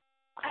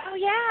 Oh,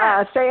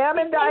 yeah. Sam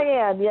and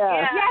Diane,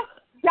 yes. Yes,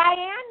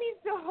 Diane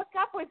needs to hook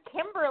up with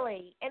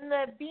Kimberly in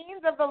the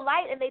Beings of the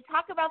Light, and they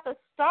talk about the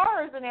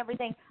stars and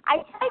everything. I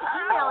tried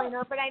emailing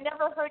her, but I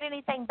never heard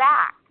anything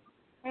back.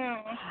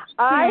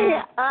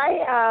 I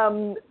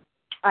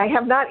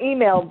have not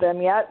emailed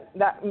them yet.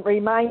 That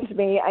reminds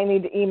me I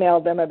need to email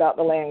them about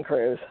the land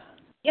cruise.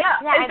 Yeah.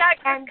 Is that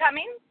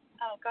coming?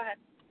 Oh, go ahead.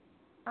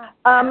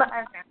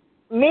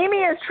 Mimi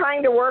is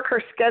trying to work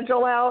her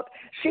schedule out.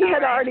 She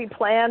had already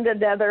planned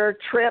another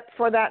trip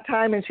for that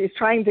time, and she's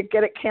trying to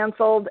get it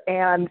canceled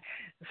and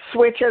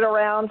switch it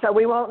around. So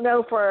we won't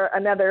know for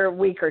another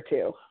week or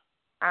two.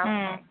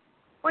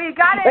 Well, you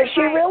got it. But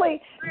she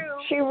really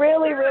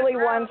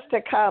wants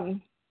to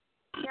come.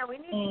 Yeah, we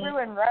need Drew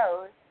and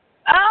Rose.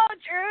 Oh,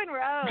 Drew and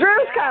Rose.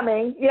 Drew's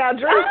coming. Yeah,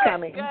 Drew's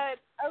coming. Good.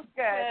 Oh,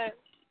 good.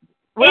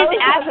 Rose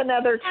has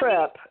another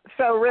trip,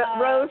 so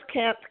Rose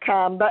can't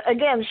come. But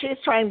again, she's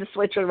trying to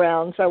switch it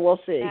around, so we'll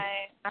see.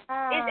 Right.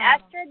 Is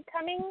Astrid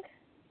coming?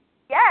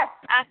 Yes.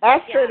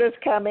 Astrid is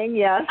coming,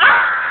 yes.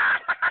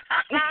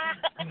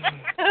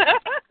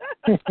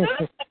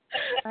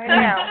 I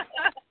know.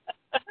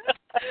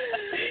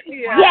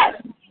 Yeah.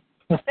 Yes.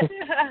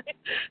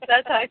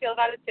 That's how I feel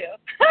about it, too.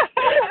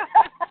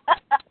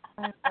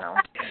 I know.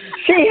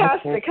 She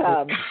has to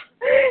come.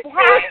 She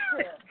has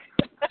to.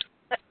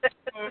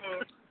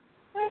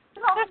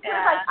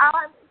 Like, oh,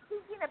 I'm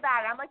thinking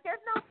about it. I'm like, there's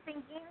no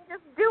thinking.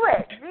 Just do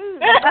it. Geez.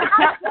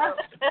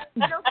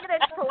 You don't get a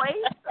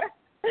choice.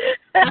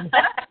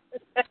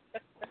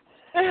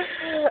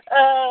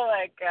 Oh,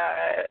 my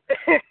God.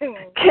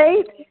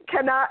 Kate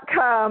cannot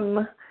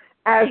come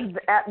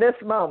at this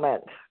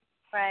moment.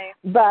 Right.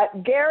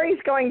 But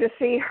Gary's going to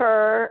see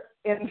her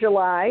in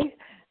July.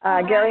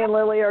 Gary and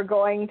Lily are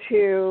going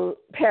to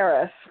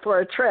Paris for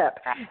a trip.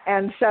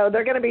 And so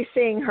they're going to be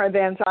seeing her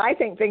then. So I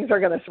think things are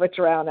going to switch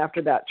around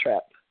after that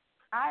trip.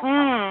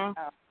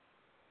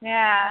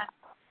 Yeah.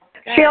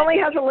 She only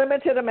has a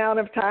limited amount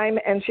of time,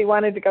 and she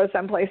wanted to go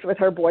someplace with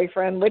her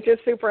boyfriend, which is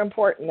super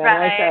important. And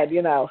I said,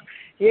 you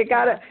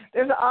got to,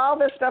 there's all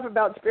this stuff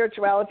about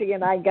spirituality,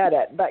 and I get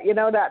it. But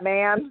that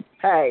man,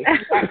 hey,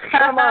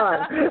 come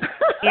on.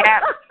 Yeah.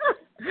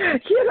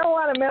 You don't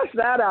want to mess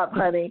that up,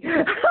 honey.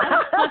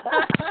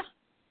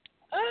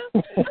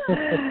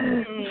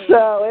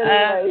 So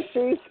anyway,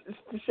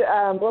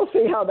 we'll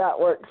see how that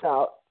works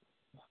out.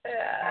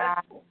 Yeah.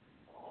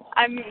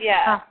 I'm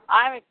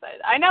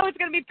excited. I know it's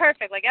going to be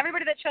perfect. Like,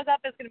 everybody that shows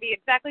up is going to be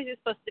exactly who's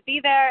supposed to be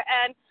there.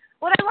 And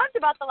what I loved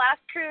about the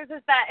last cruise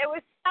is that it was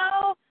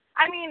so,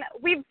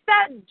 we've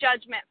said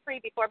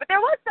judgment-free before, but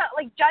there was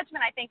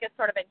judgment, I think, is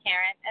sort of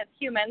inherent as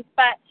humans.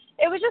 But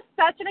it was just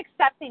such an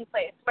accepting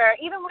place where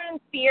even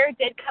when fear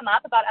did come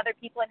up about other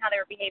people and how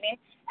they were behaving,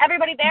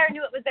 everybody there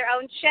knew it was their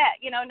own shit.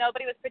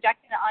 Nobody was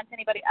projecting it onto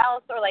anybody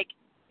else, or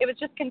it was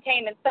just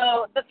contained. And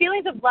so the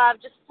feelings of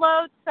love just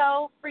flowed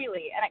so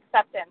freely, and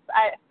acceptance.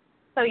 I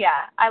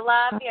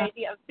love the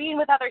idea of being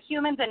with other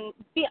humans and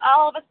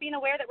all of us being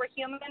aware that we're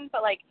human,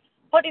 but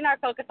putting our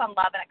focus on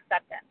love and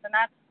acceptance, and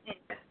that's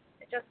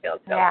it just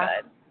feels so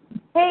good.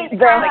 Hey,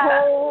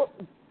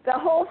 the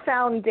whole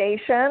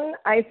foundation,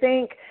 I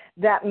think,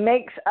 that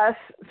makes us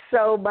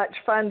so much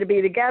fun to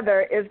be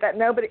together is that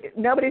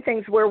nobody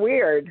thinks we're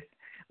weird.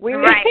 We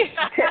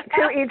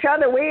to each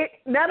other.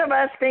 None of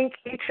us think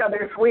each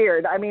other's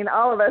weird.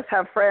 All of us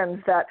have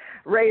friends that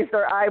raise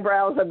their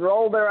eyebrows and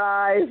roll their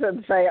eyes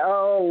and say,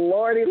 "Oh,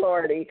 lordy,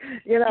 lordy,"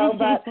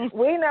 But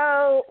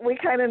we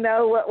kind of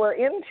know what we're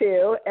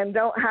into and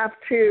don't have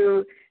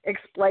to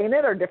explain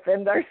it or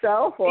defend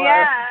ourselves or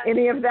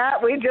any of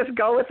that. We just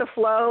go with the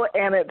flow,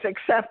 and it's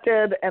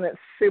accepted, and it's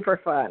super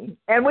fun.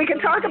 And we can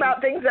talk about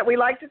things that we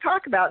like to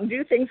talk about and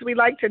do things we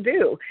like to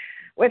do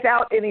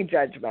without any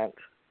judgment.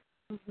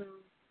 Mm-hmm.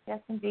 Yes,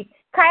 indeed.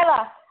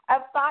 Kyla, a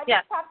thought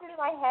just popped into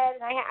my head,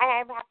 and I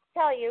have to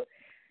tell you,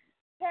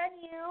 can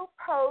you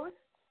post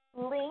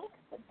links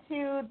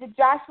to the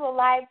Joshua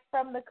Live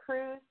from the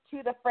cruise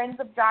to the Friends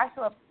of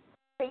Joshua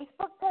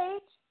Facebook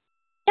page?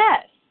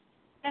 Yes.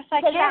 Yes,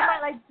 I can. That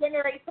might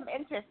generate some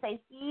interest.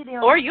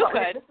 Or you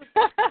could.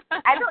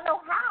 I don't know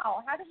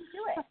how. How do you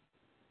do it?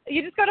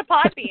 You just go to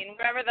Podbean,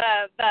 wherever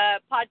the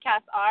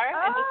podcasts are,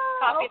 and just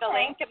copy the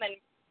link and then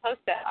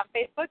post it on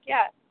Facebook.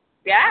 Yeah.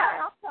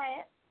 Yeah. I'll try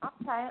it.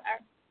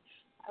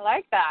 I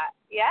like that.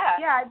 Yeah.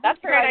 Yeah. That's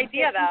a great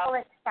idea, though.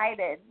 People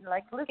excited.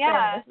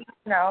 Listen,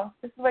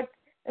 this is what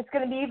it's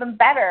going to be even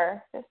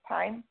better this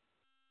time.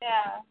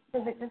 Yeah.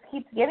 Because it just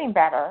keeps getting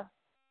better.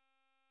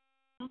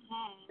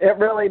 Mm-hmm. It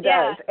really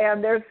does. Yeah.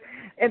 And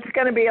it's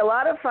going to be a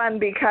lot of fun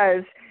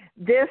because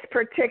this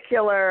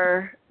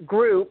particular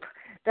group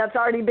that's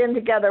already been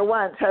together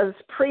once has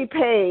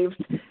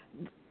pre-paved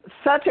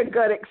such a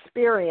good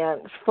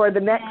experience for the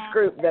next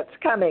group that's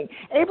coming.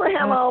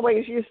 Abraham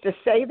always used to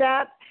say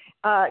that.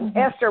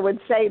 Esther would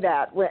say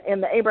that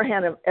in the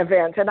Abraham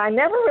event, and I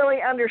never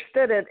really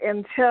understood it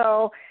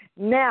until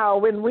now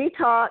when we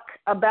talk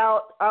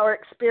about our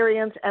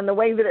experience and the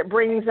way that it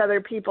brings other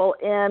people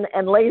in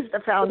and lays the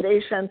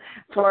foundation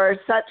for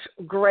such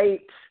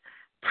great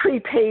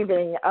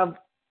pre-paving of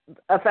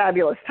a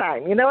fabulous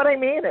time. You know what I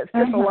mean? It's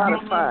just a lot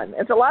of fun.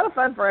 It's a lot of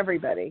fun for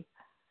everybody.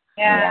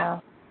 Yeah.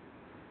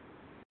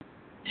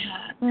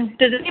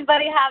 Does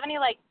anybody have any,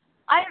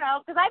 I don't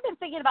know, because I've been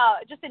thinking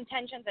about just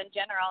intentions in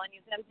general and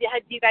using them.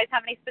 Do you guys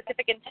have any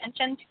specific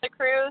intention to the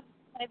cruise?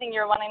 Anything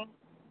you're wanting,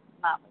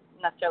 not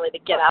necessarily to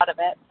get out of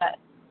it, but.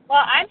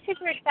 Well, I'm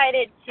super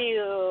excited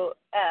to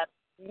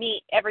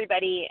meet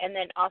everybody and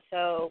then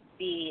also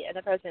be in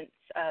the presence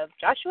of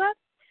Joshua.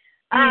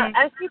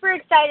 I'm super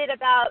excited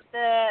about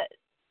the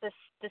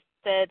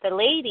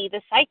lady,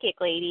 the psychic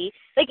lady.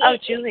 Like,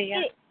 Julie,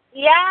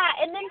 yeah,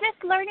 and then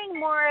just learning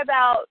more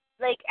about,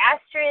 like,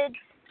 Astrid's,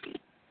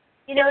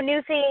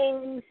 new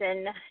things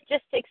and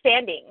just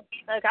expanding.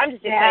 Like, I'm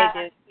just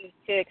excited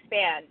to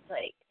expand,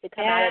 like, to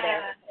come out of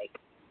there. Like,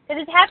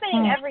 because it's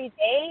happening every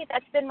day.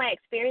 That's been my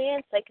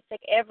experience. Like, it's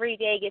like every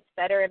day gets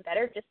better and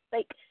better. Just,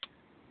 like,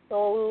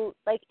 so,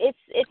 like, it's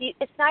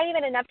not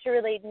even enough to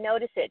really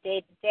notice it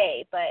day to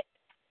day, but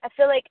I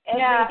feel like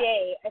every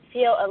day I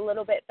feel a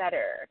little bit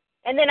better.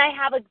 And then I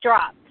have, like,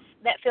 drops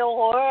that feel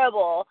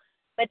horrible,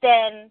 but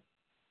then,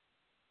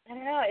 I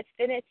don't know, it's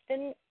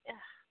been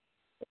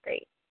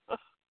great.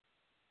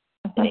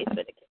 Today's been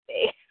a good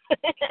day.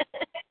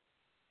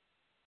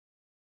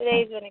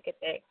 Today's been a good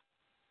day.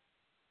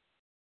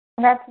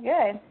 That's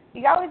good.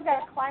 You always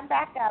got to climb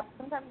back up.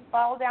 Sometimes you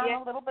fall down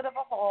a little bit of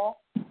a hole,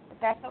 but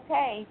that's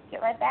okay.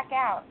 Get right back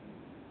out.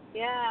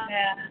 Yeah.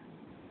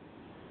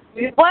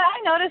 What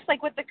I noticed,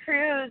 like, with the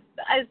cruise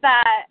is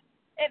that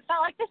it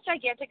felt like this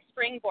gigantic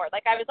springboard.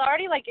 Like, I was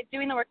already, like,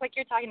 doing the work like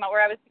you're talking about,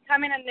 where I was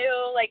becoming a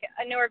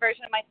newer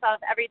version of myself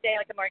every day,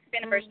 like a more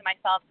expanded version of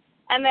myself.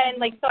 And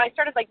then, like, so I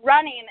started, like,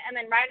 running, and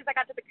then right as I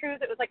got to the cruise,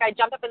 it was like I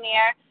jumped up in the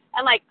air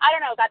and, like, I don't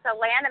know, got to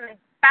land and then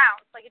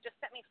bounce. Like, it just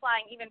sent me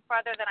flying even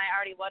farther than I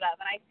already would have.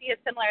 And I see a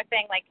similar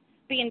thing, like,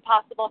 being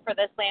possible for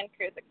this land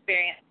cruise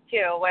experience,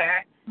 too,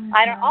 where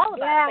all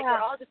of us, like, we're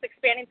all just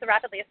expanding so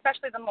rapidly,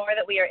 especially the more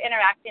that we are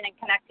interacting and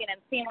connecting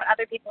and seeing what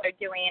other people are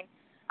doing.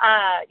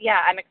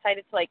 I'm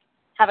excited to, like,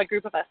 have a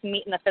group of us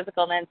meet in the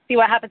physical and then see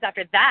what happens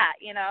after that,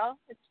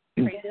 It's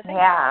crazy to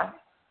think about.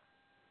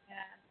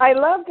 I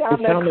loved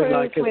on the cruise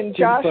like when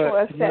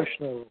Joshua said,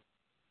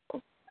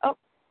 "Oh,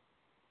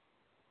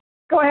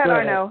 go ahead,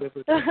 Arno."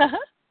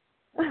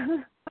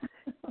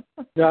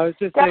 No, I was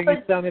just saying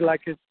it sounded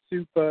like a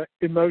super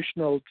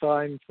emotional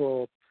time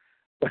for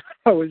when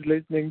I was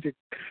listening to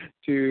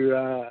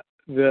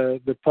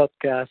the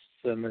podcasts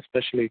and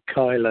especially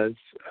Kyla's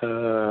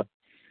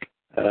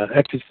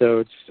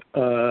episodes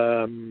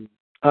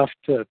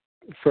after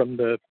from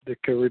the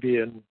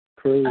Caribbean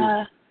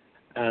cruise.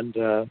 And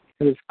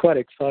it was quite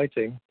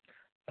exciting.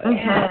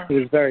 It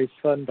was very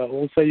fun, but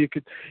also you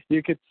could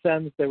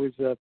sense there was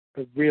a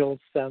real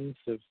sense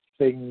of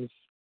things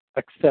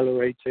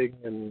accelerating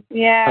and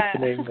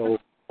happening, or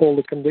all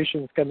the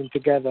conditions coming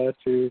together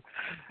to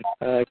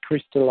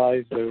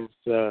crystallize those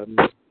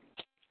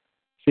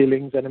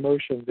feelings and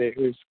emotions. It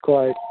was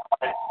quite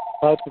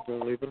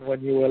palpable, even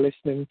when you were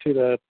listening to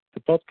the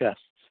podcasts.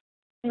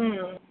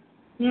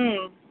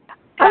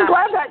 I'm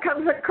glad that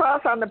comes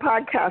across on the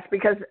podcast,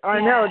 because I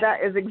know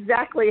that is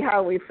exactly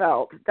how we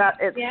felt. That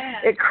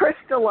it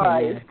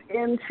crystallized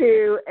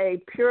into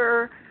a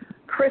pure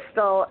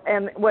crystal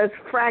and was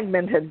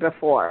fragmented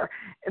before.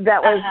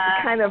 That was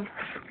kind of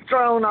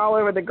thrown all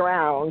over the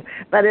ground,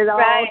 but it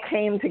all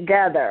came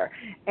together.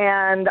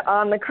 And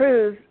on the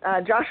cruise,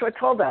 Joshua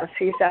told us,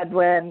 he said,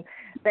 when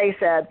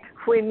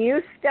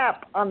you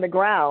step on the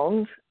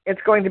ground,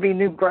 it's going to be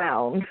new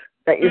ground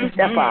that you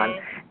step on.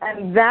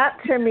 And that,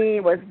 to me,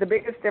 was the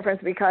biggest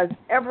difference, because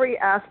every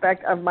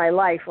aspect of my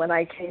life, when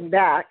I came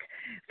back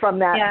from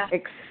that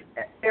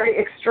very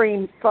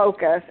extreme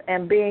focus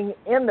and being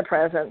in the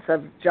presence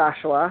of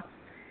Joshua,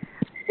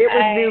 it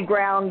was new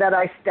ground that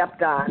I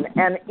stepped on.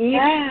 And each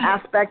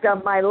aspect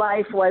of my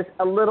life was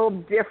a little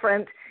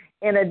different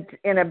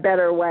in a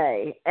better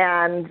way.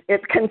 And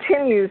it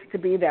continues to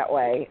be that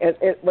way.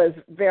 It was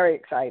very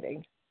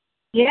exciting.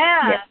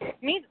 I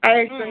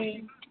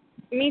agree.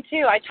 Me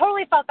too. I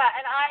totally felt that.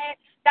 And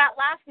that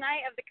last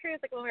night of the cruise,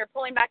 like when we were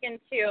pulling back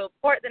into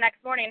port the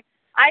next morning,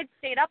 I'd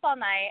stayed up all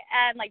night,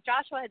 and like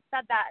Joshua had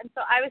said that. And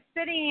so I was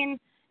sitting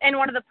in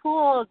one of the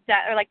pool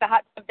or like the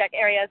hot tub deck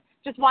areas,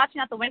 just watching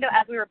out the window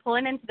as we were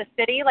pulling into the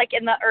city, like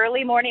in the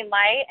early morning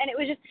light. And it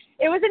was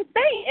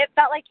insane. It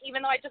felt like,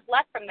 even though I just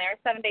left from there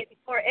 7 days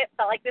before, it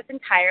felt like this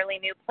entirely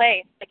new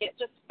place. Like, it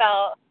just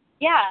felt,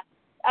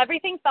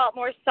 everything felt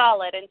more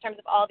solid in terms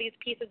of all these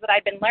pieces that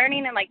I've been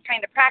learning and like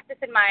trying to practice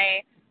in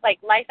my like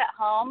life at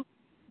home.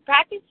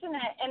 Practicing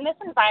it in this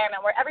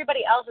environment where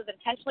everybody else is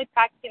intentionally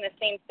practicing the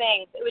same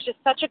things, it was just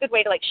such a good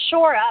way to like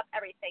shore up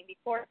everything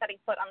before setting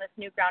foot on this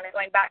new ground and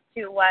going back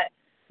to what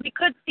we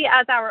could see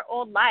as our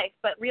old life,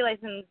 but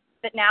realizing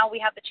that now we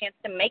have the chance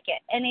to make it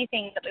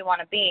anything that we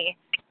want to be.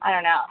 I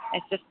don't know.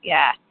 It's just,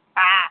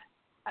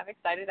 I'm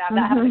excited to have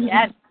that happen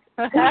again.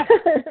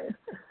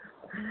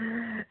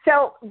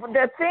 So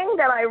the thing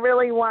that I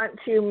really want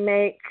to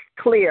make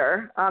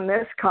clear on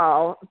this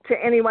call to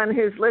anyone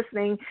who's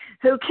listening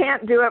who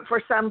can't do it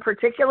for some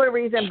particular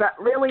reason, but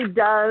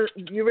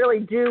you really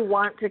do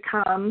want to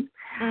come,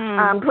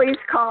 please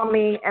call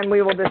me and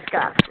we will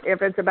discuss.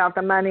 If it's about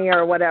the money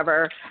or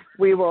whatever,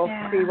 we will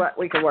see what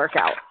we can work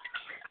out.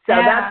 So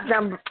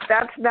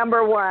that's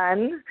number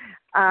one.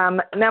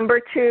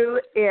 Number two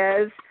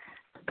is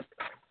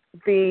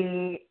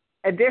the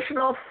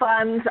additional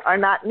funds are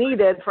not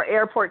needed for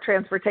airport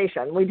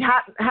transportation. We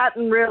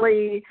hadn't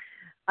really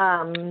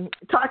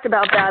talked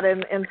about that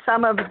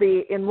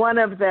in one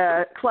of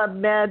the Club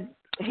Med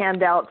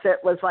handouts, it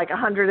was like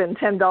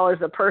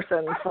 $110 a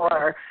person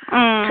for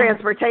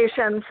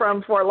transportation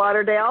from Fort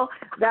Lauderdale.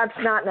 That's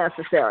not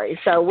necessary.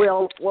 So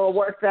we'll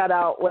work that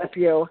out with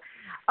you.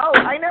 Oh,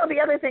 I know the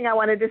other thing I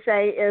wanted to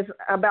say is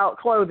about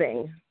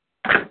clothing.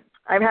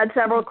 I've had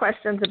several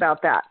questions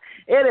about that.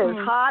 It is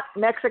hot,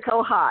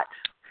 Mexico hot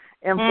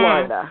in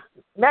Florida.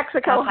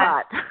 Mexico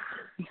hot.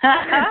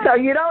 So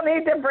you don't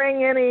need to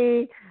bring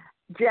any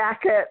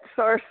jackets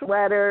or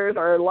sweaters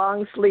or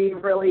long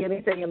sleeve, really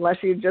anything, unless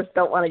you just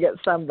don't want to get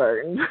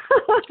sunburned.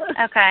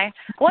 Okay.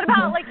 What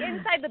about like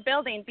inside the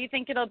building? Do you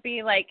think it'll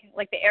be like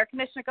the air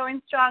conditioner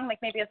going strong, like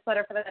maybe a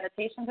sweater for the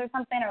meditations or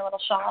something, or a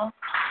little shawl?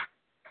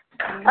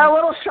 A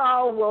little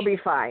shawl will be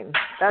fine.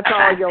 That's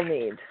all you'll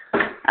need.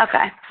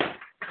 Okay.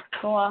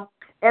 Cool.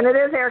 And it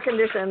is air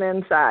conditioned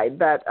inside,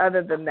 but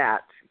other than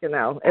that,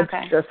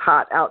 it's just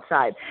hot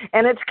outside.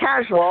 And it's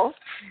casual.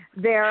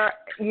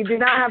 You do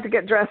not have to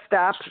get dressed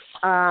up.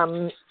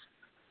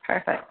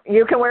 Perfect.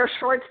 You can wear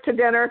shorts to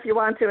dinner if you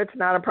want to. It's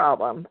not a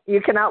problem.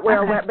 You cannot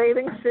wear a wet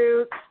bathing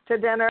suit to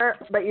dinner,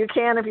 but you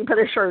can if you put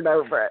a shirt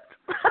over it.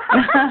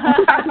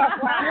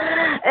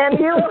 And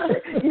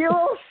you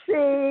will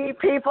see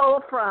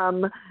people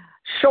from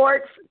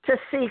shorts to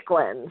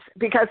sequins,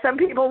 because some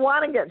people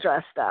want to get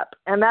dressed up,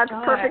 and that's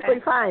perfectly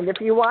fine.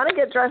 If you want to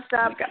get dressed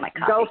up,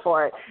 go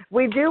for it.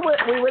 We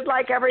would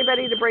like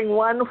everybody to bring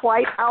one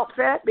white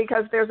outfit,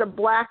 because there's a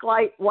black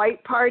light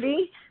white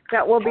party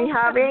that we'll be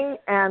having,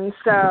 and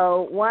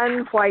so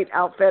one white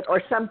outfit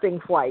or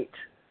something white.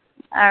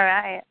 All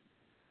right.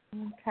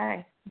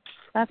 Okay.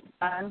 That's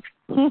fun.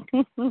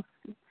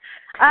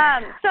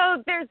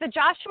 So there's the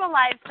Joshua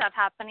Live stuff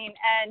happening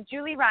and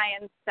Julie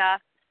Ryan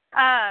stuff.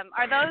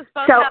 Are those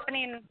both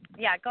happening?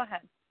 Yeah, go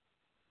ahead.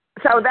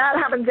 So that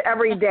happens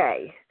every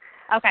day.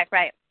 Okay,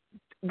 right.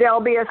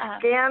 There'll be a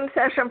scan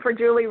session for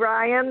Julie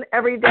Ryan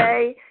every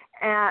day.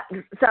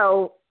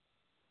 So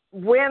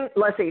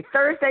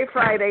Thursday,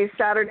 Friday,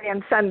 Saturday,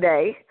 and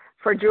Sunday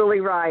for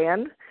Julie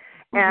Ryan,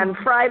 and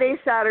Friday,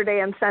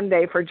 Saturday, and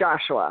Sunday for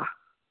Joshua.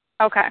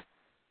 Okay.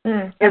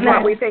 Is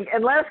what we think.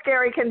 Unless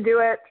Gary can do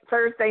it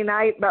Thursday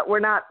night, but we're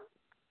not.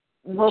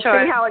 We'll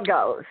see how it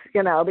goes,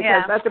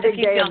 because that's a big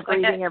day of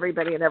greeting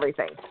everybody and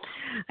everything.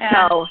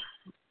 Yeah. So,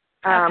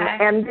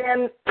 and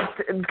then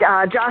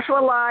Joshua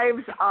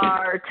Lives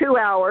are 2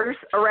 hours,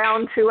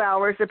 around 2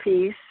 hours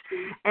apiece,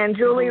 and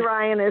Julie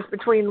Ryan is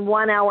between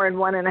 1 hour and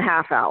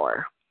 1.5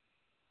 hours.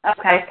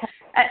 Okay.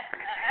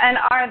 And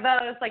are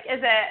those,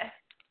 is it,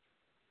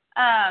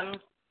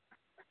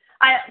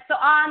 so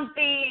on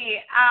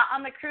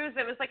the cruise,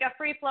 it was like a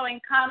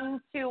free-flowing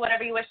come to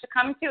whatever you wish to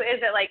come to.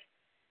 Is it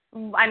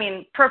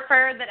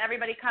prefer that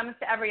everybody comes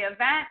to every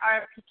event,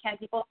 or can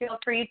people feel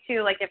free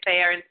to, if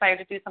they are inspired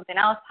to do something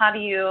else? How do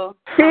you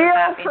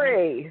feel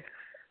free?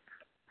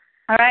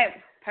 All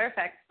right,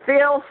 perfect.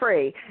 Feel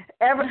free.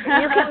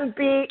 You can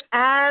be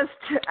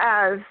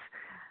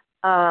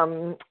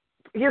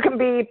you can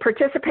be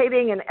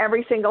participating in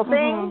every single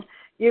thing.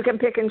 You can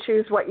pick and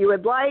choose what you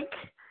would like.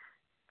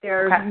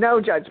 There's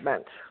no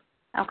judgment.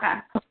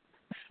 Okay.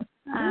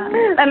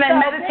 And then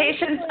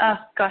meditations. Oh,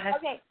 go ahead.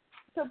 Okay.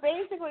 So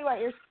basically what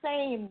you're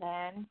saying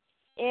then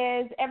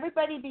is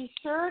everybody be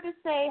sure to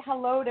say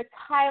hello to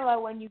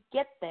Kyla when you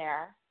get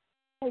there,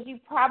 because you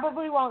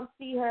probably won't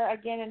see her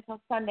again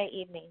until Sunday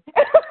evening.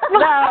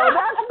 No,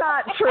 that's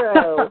not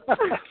true.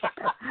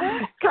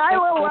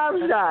 Kyla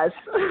loves us.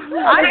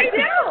 I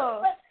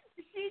do. But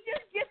she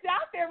just gets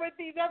out there with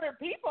these other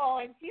people,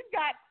 and she's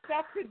got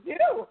stuff to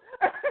do.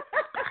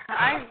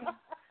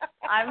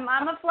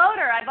 I'm a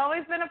floater. I've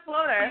always been a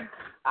floater.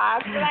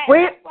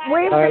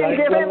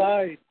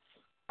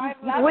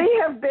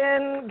 We have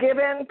been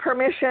given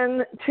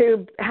permission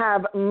to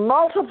have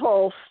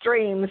multiple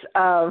streams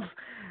of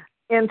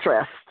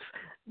interests.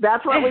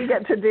 That's what we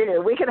get to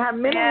do. We can have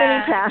many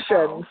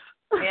passions.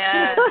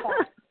 Yeah.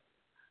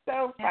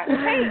 So fun.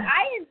 Hey,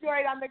 I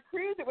enjoyed on the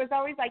cruise. It was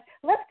always like,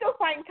 let's go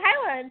find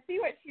Kyla and see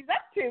what she's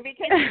up to,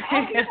 because she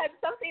always had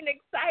something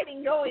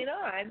exciting going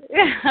on.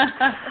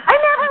 I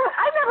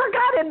never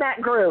got in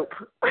that group.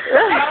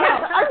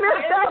 I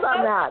missed out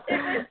on that.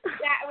 It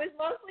was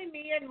mostly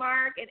me and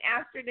Mark and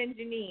Astrid and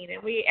Janine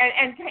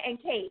and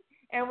Kate.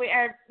 And we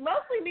are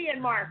mostly me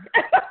and Mark.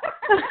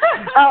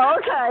 Oh,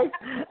 okay.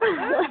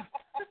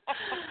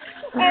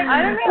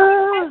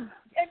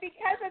 And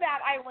because of that,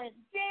 I went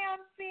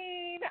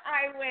dancing.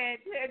 I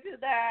went to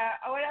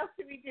what else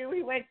did we do?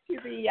 We went to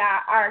the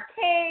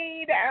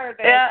arcade or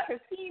the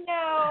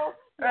casino.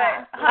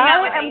 Right.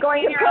 I am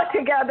going to put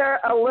together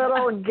a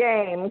little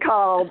game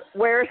called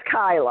Where's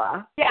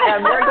Kyla? Yeah.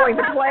 And we're going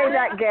to play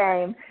that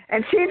game.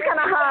 And she's going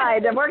to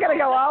hide, and we're going to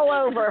go all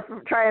over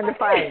trying to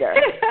find her.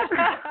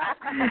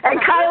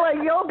 And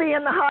Kyla, you'll be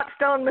in the hot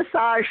stone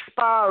massage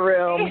spa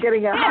room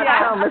getting a hot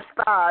stone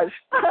massage.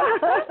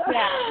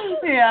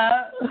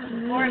 Yeah.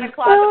 Or in a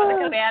closet with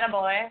a cabana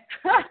boy.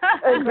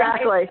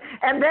 Exactly.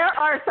 And there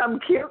are some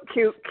cute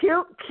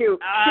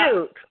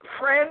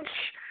French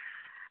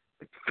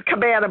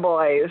cabana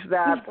boys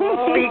that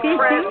speak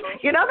French.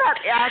 You know that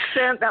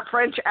accent, that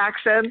French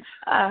accent?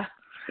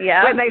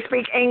 Yeah. When they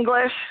speak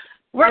English?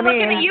 We're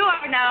looking at you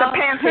now.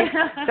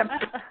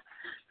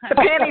 The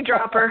panty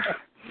dropper.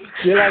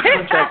 You like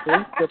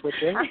contractors,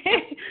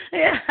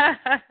 Yeah.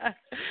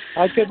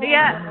 I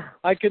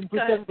can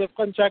pretend the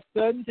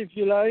contractant if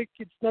you like.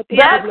 It's not a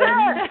Yes.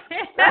 problem.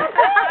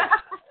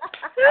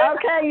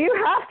 Okay, you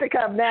have to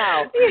come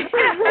now.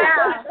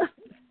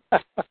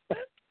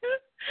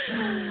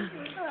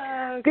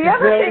 The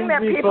other thing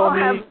that people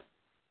have,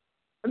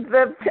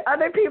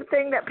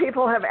 thing that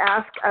people have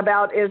asked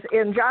about is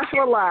in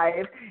Joshua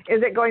Live,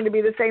 is it going to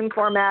be the same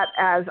format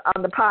as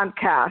on the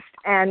podcast?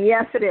 And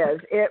yes, it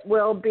is. It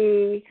will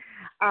be,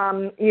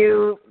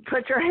 you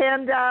put your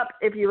hand up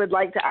if you would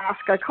like to ask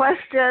a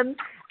question,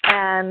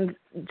 and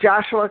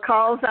Joshua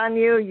calls on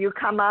you. You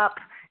come up,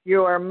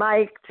 you're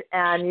mic'd,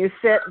 and you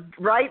sit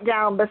right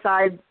down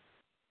beside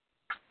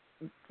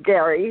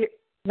Gary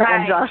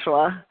and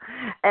Joshua,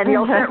 and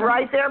you'll sit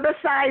right there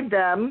beside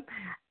them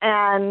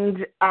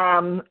and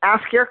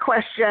ask your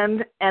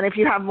question. And if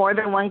you have more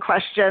than one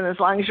question, as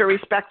long as you're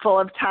respectful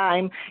of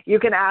time, you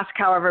can ask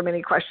however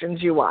many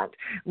questions you want.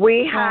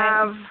 We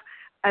have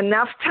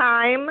enough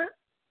time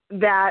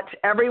that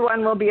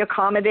everyone will be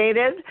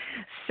accommodated,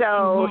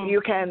 so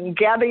you can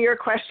gather your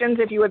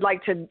questions. If you would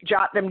like to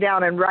jot them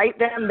down and write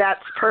them,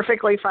 that's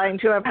perfectly fine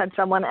too. I've had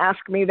someone ask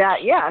me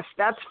that. Yes,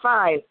 that's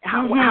fine.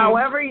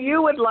 However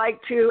you would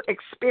like to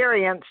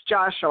experience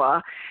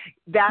Joshua,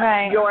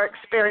 that's your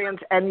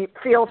experience, and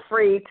feel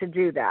free to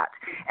do that.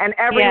 And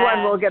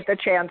everyone will get the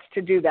chance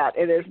to do that.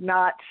 It is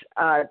not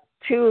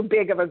too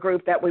big of a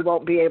group that we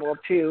won't be able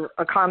to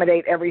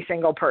accommodate every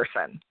single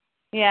person.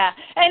 Yeah,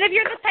 and if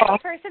you're the type of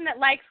person that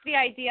likes the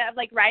idea of,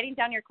 like, writing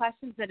down your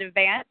questions in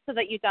advance so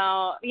that you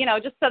don't,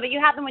 just so that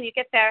you have them when you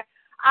get there,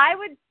 I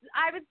would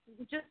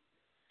just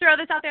throw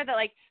this out there that,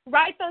 like,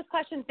 write those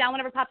questions down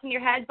whenever it pops in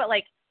your head, but,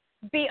 like,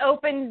 be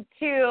open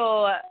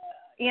to,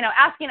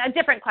 asking a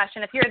different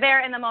question. If you're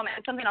there in the moment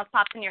and something else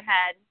pops in your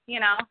head,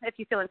 if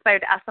you feel inspired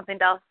to ask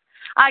something else.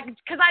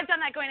 Because I've done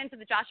that going into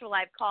the Joshua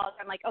Live calls.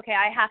 I'm like, okay,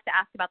 I have to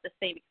ask about this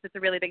thing because it's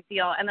a really big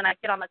deal. And then I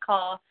get on the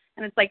call,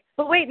 and it's like,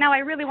 but wait, now I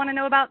really want to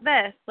know about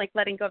this. Like,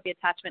 letting go of the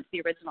attachment to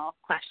the original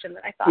question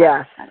that I thought.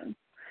 Yes.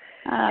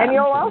 And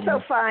you'll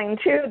also find,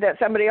 too, that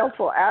somebody else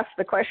will ask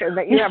the question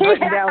that you have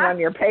written down on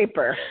your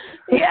paper.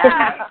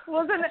 Yeah.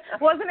 Wasn't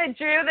it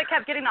Drew that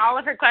kept getting all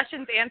of her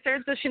questions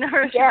answered? So she's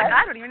like,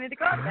 I don't even need to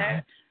go up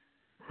there.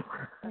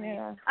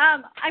 Yeah.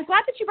 I'm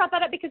glad that you brought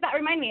that up, because that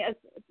reminded me,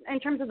 in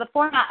terms of the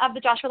format of the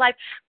Joshua Live,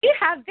 we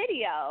have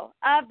video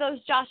of those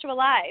Joshua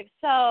Lives.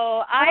 So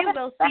I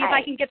will see if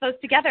I can get those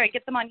together and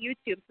get them on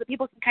YouTube so that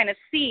people can kind of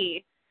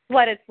see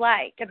what it's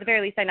like. At the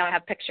very least, I know I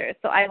have pictures,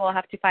 so I will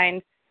have to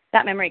find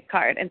that memory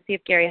card and see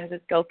if Gary has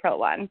his GoPro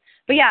one.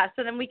 But yeah,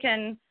 so then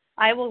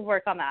I will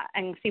work on that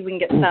and see if we can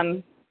get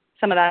some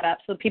of that up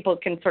so people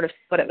can sort of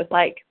see what it was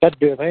like. That'd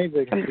be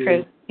amazing.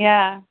 To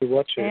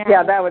watch it.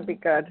 Yeah, that would be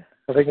good.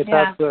 I think it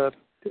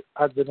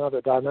adds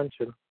another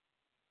dimension.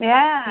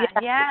 Yeah.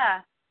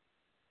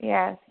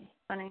 Yes.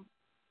 Funny.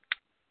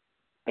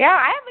 Yeah,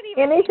 I haven't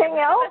even Anything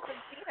else?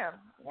 seen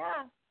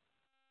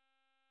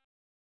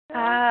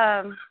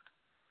them.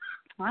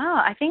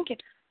 Wow, I think you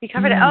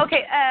covered it.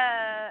 Okay.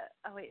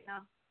 Oh wait, no,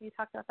 you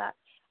talked about that.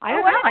 I don't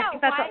know. What I about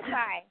think that's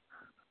Wi-Fi?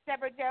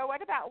 Debra Jo,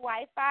 what about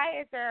Wi-Fi?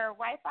 Is there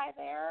Wi-Fi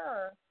there,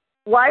 or?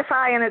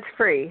 Wi-Fi, and it's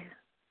free.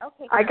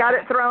 Okay. I got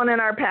it thrown in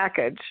our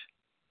package.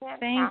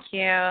 Thank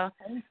you.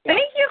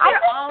 Thank you for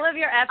all of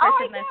your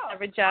efforts in this,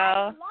 Debra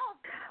Jo.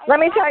 Let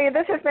me tell you,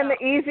 this has been the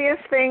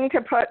easiest thing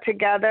to put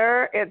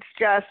together. It's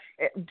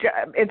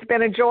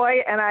been a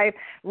joy, and I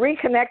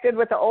reconnected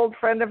with an old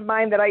friend of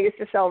mine that I used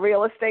to sell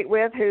real estate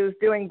with, who's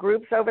doing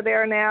groups over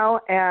there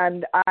now,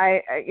 and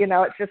it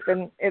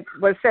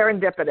was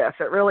serendipitous.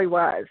 It really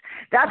was.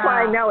 That's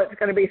why I know it's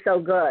going to be so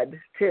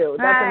good, too.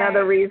 That's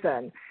another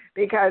reason,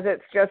 because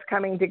it's just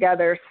coming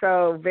together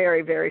so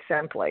very, very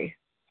simply.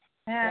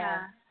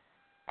 Yeah.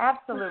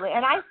 Absolutely.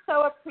 And I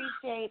so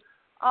appreciate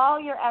all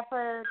your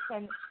efforts,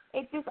 and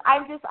I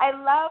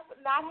love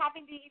not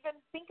having to even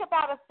think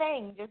about a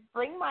thing. Just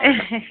bring my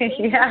and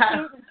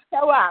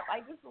show up.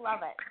 I just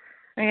love it.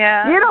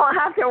 Yeah. You don't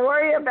have to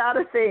worry about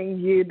a thing.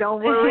 You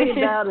don't worry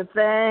about a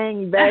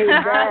thing, baby.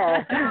 You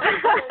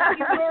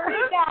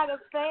worry about a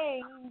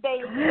thing,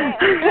 baby.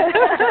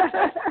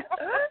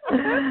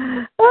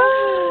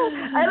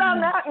 And on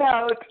that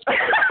note.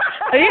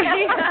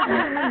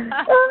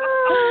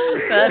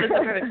 That is a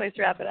perfect place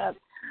to wrap it up.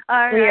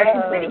 All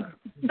right.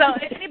 So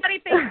if anybody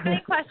thinks of any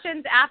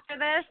questions after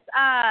this,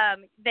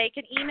 they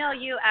can email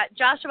you at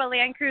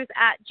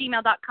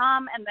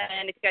joshualandcruz@gmail.com, and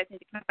then if you guys need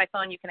to connect by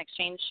phone, you can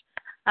exchange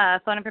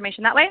phone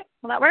information that way.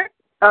 Will that work?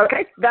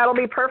 Okay, that'll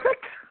be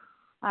perfect.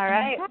 All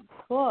right,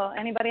 cool.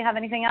 Anybody have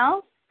anything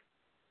else?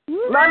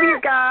 Love you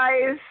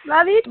guys.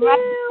 Love you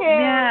too.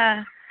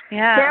 Yeah.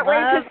 Can't wait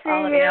to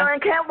see you,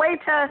 and can't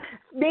wait to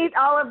meet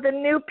all of the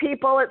new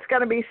people. It's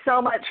going to be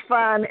so much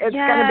fun. It's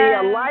going to be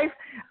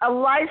a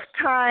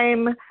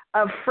lifetime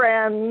of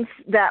friends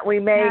that we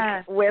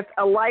make with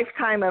a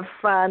lifetime of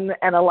fun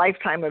and a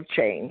lifetime of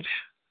change.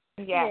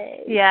 Yes.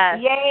 Yes.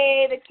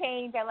 Yay, the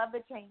change. I love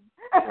the change.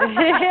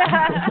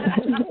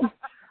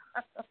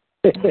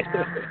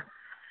 Yeah.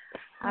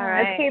 All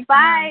right. Okay,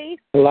 bye.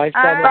 A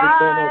lifetime of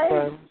eternal Bye.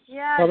 friends.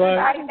 Yeah. Bye-bye.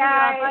 Bye,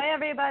 guys. Bye,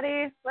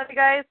 everybody. Love you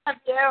guys. Love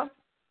you.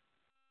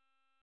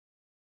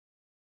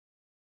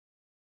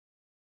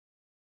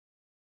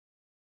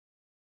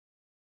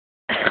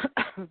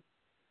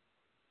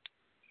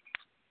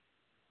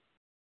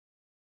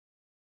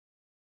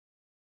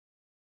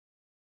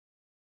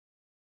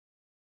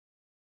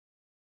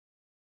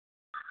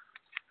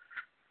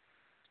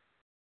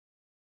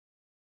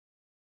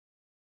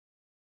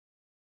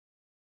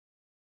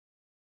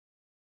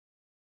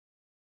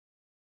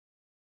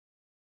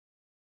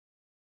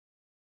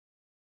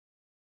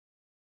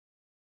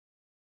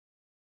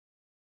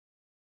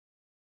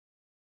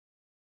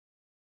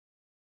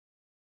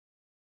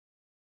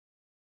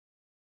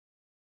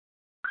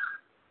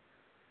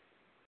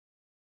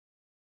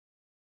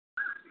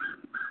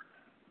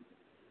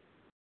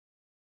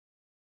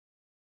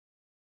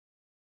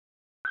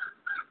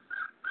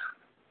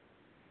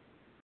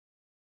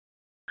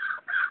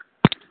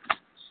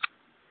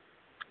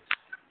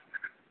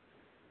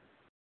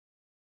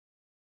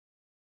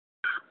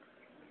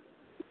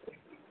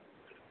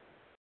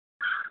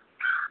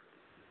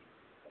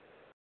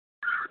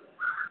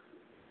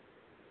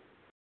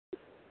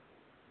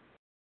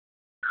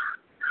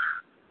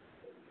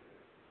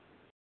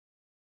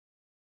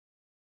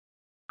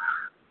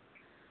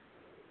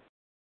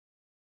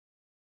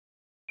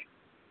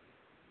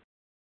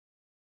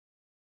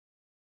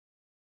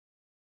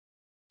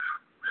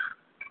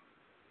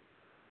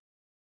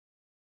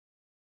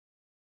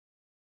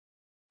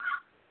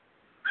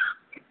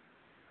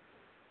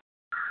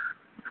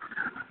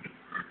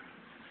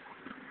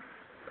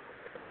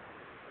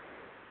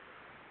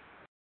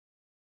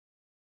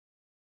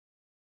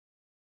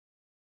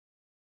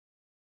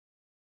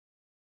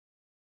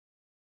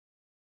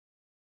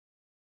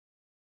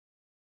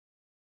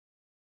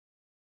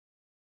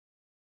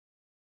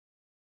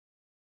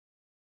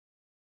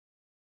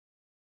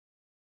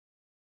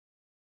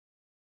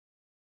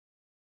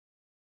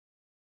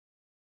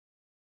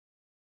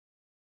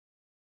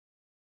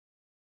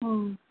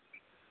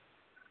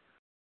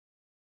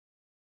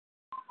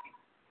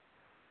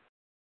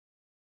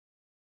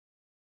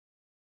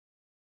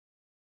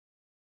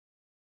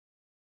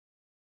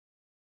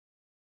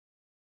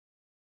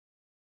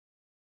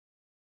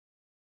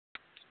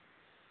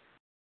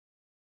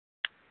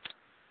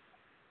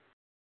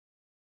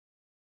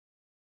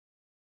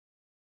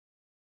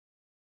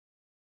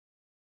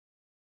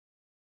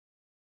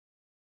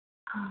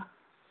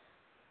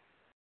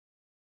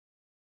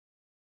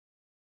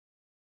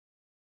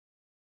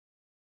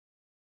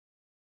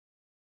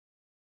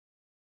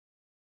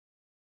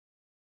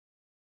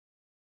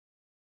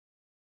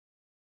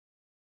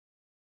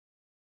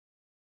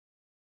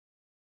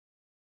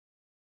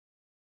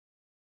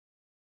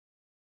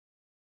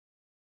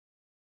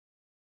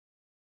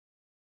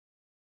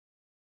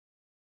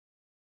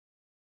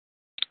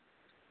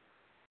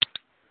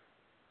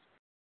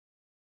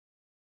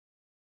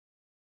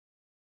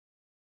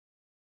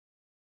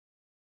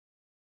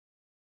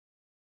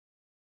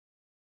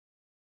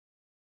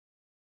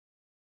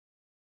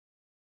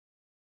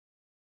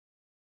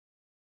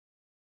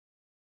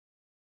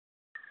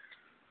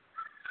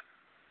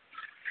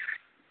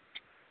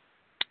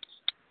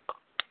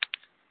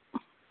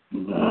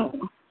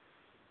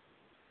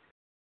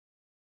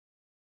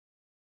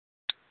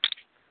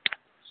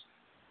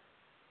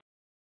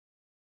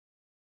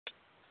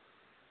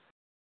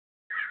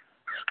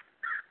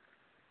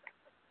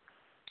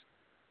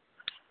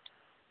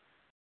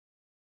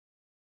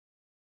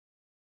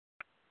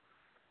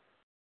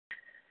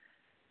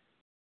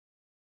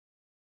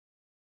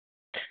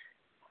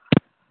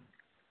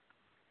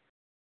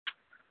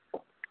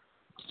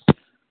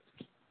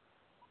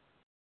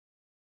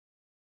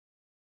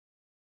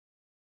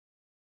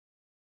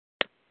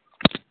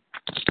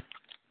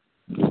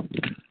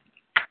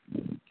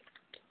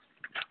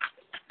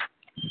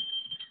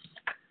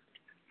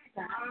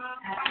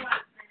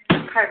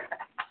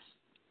 Perfect.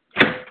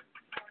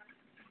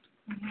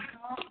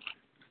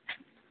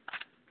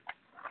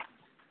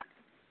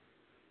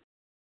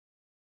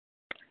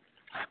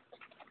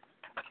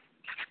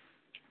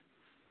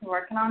 You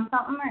working on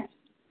something or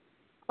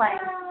playing?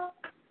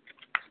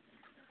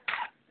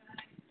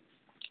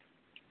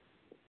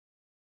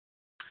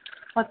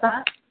 What's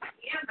that?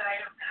 Yeah, but I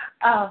don't have.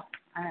 Oh,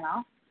 I don't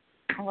know.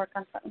 I'll work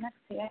on something next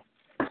to you.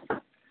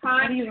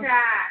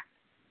 Contract.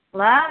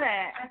 Love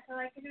it. I feel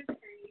like an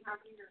attorney. How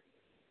do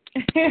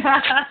you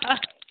know?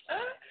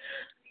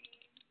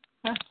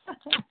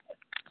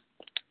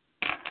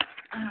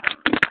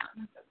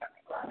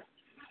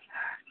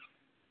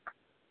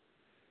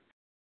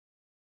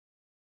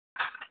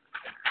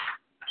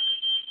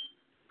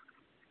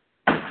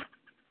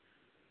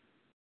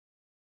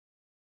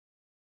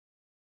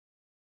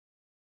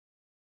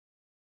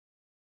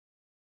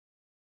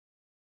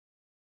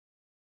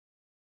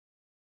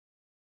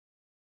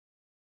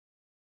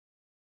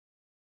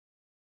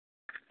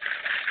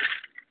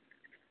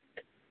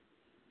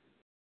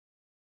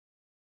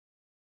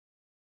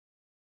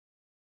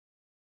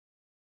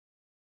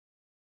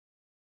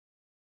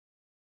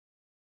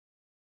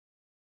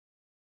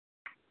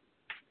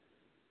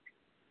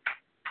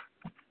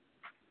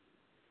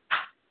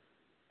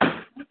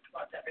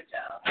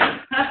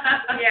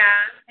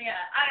 Yeah. Yeah.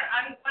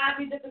 I'm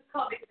happy this is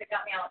called because it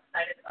got me all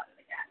excited about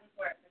it again.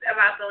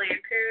 About the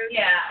land cruise?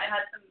 Yeah, I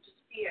had some just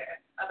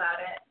fear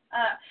about it.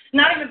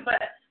 Not even,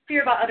 but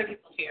fear about other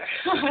people's fear.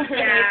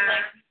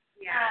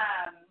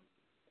 Yeah.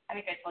 I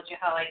think I told you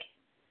how, like,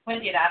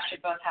 Wendy and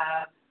Ashley both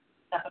have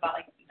stuff about,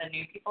 like, the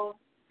new people.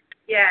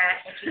 Yeah.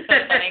 Which is so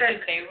funny because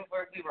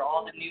we were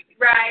all the new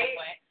people. Right.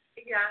 Anyway.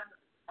 Yeah.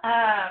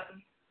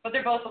 But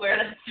they're both aware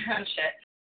that it's their own shit.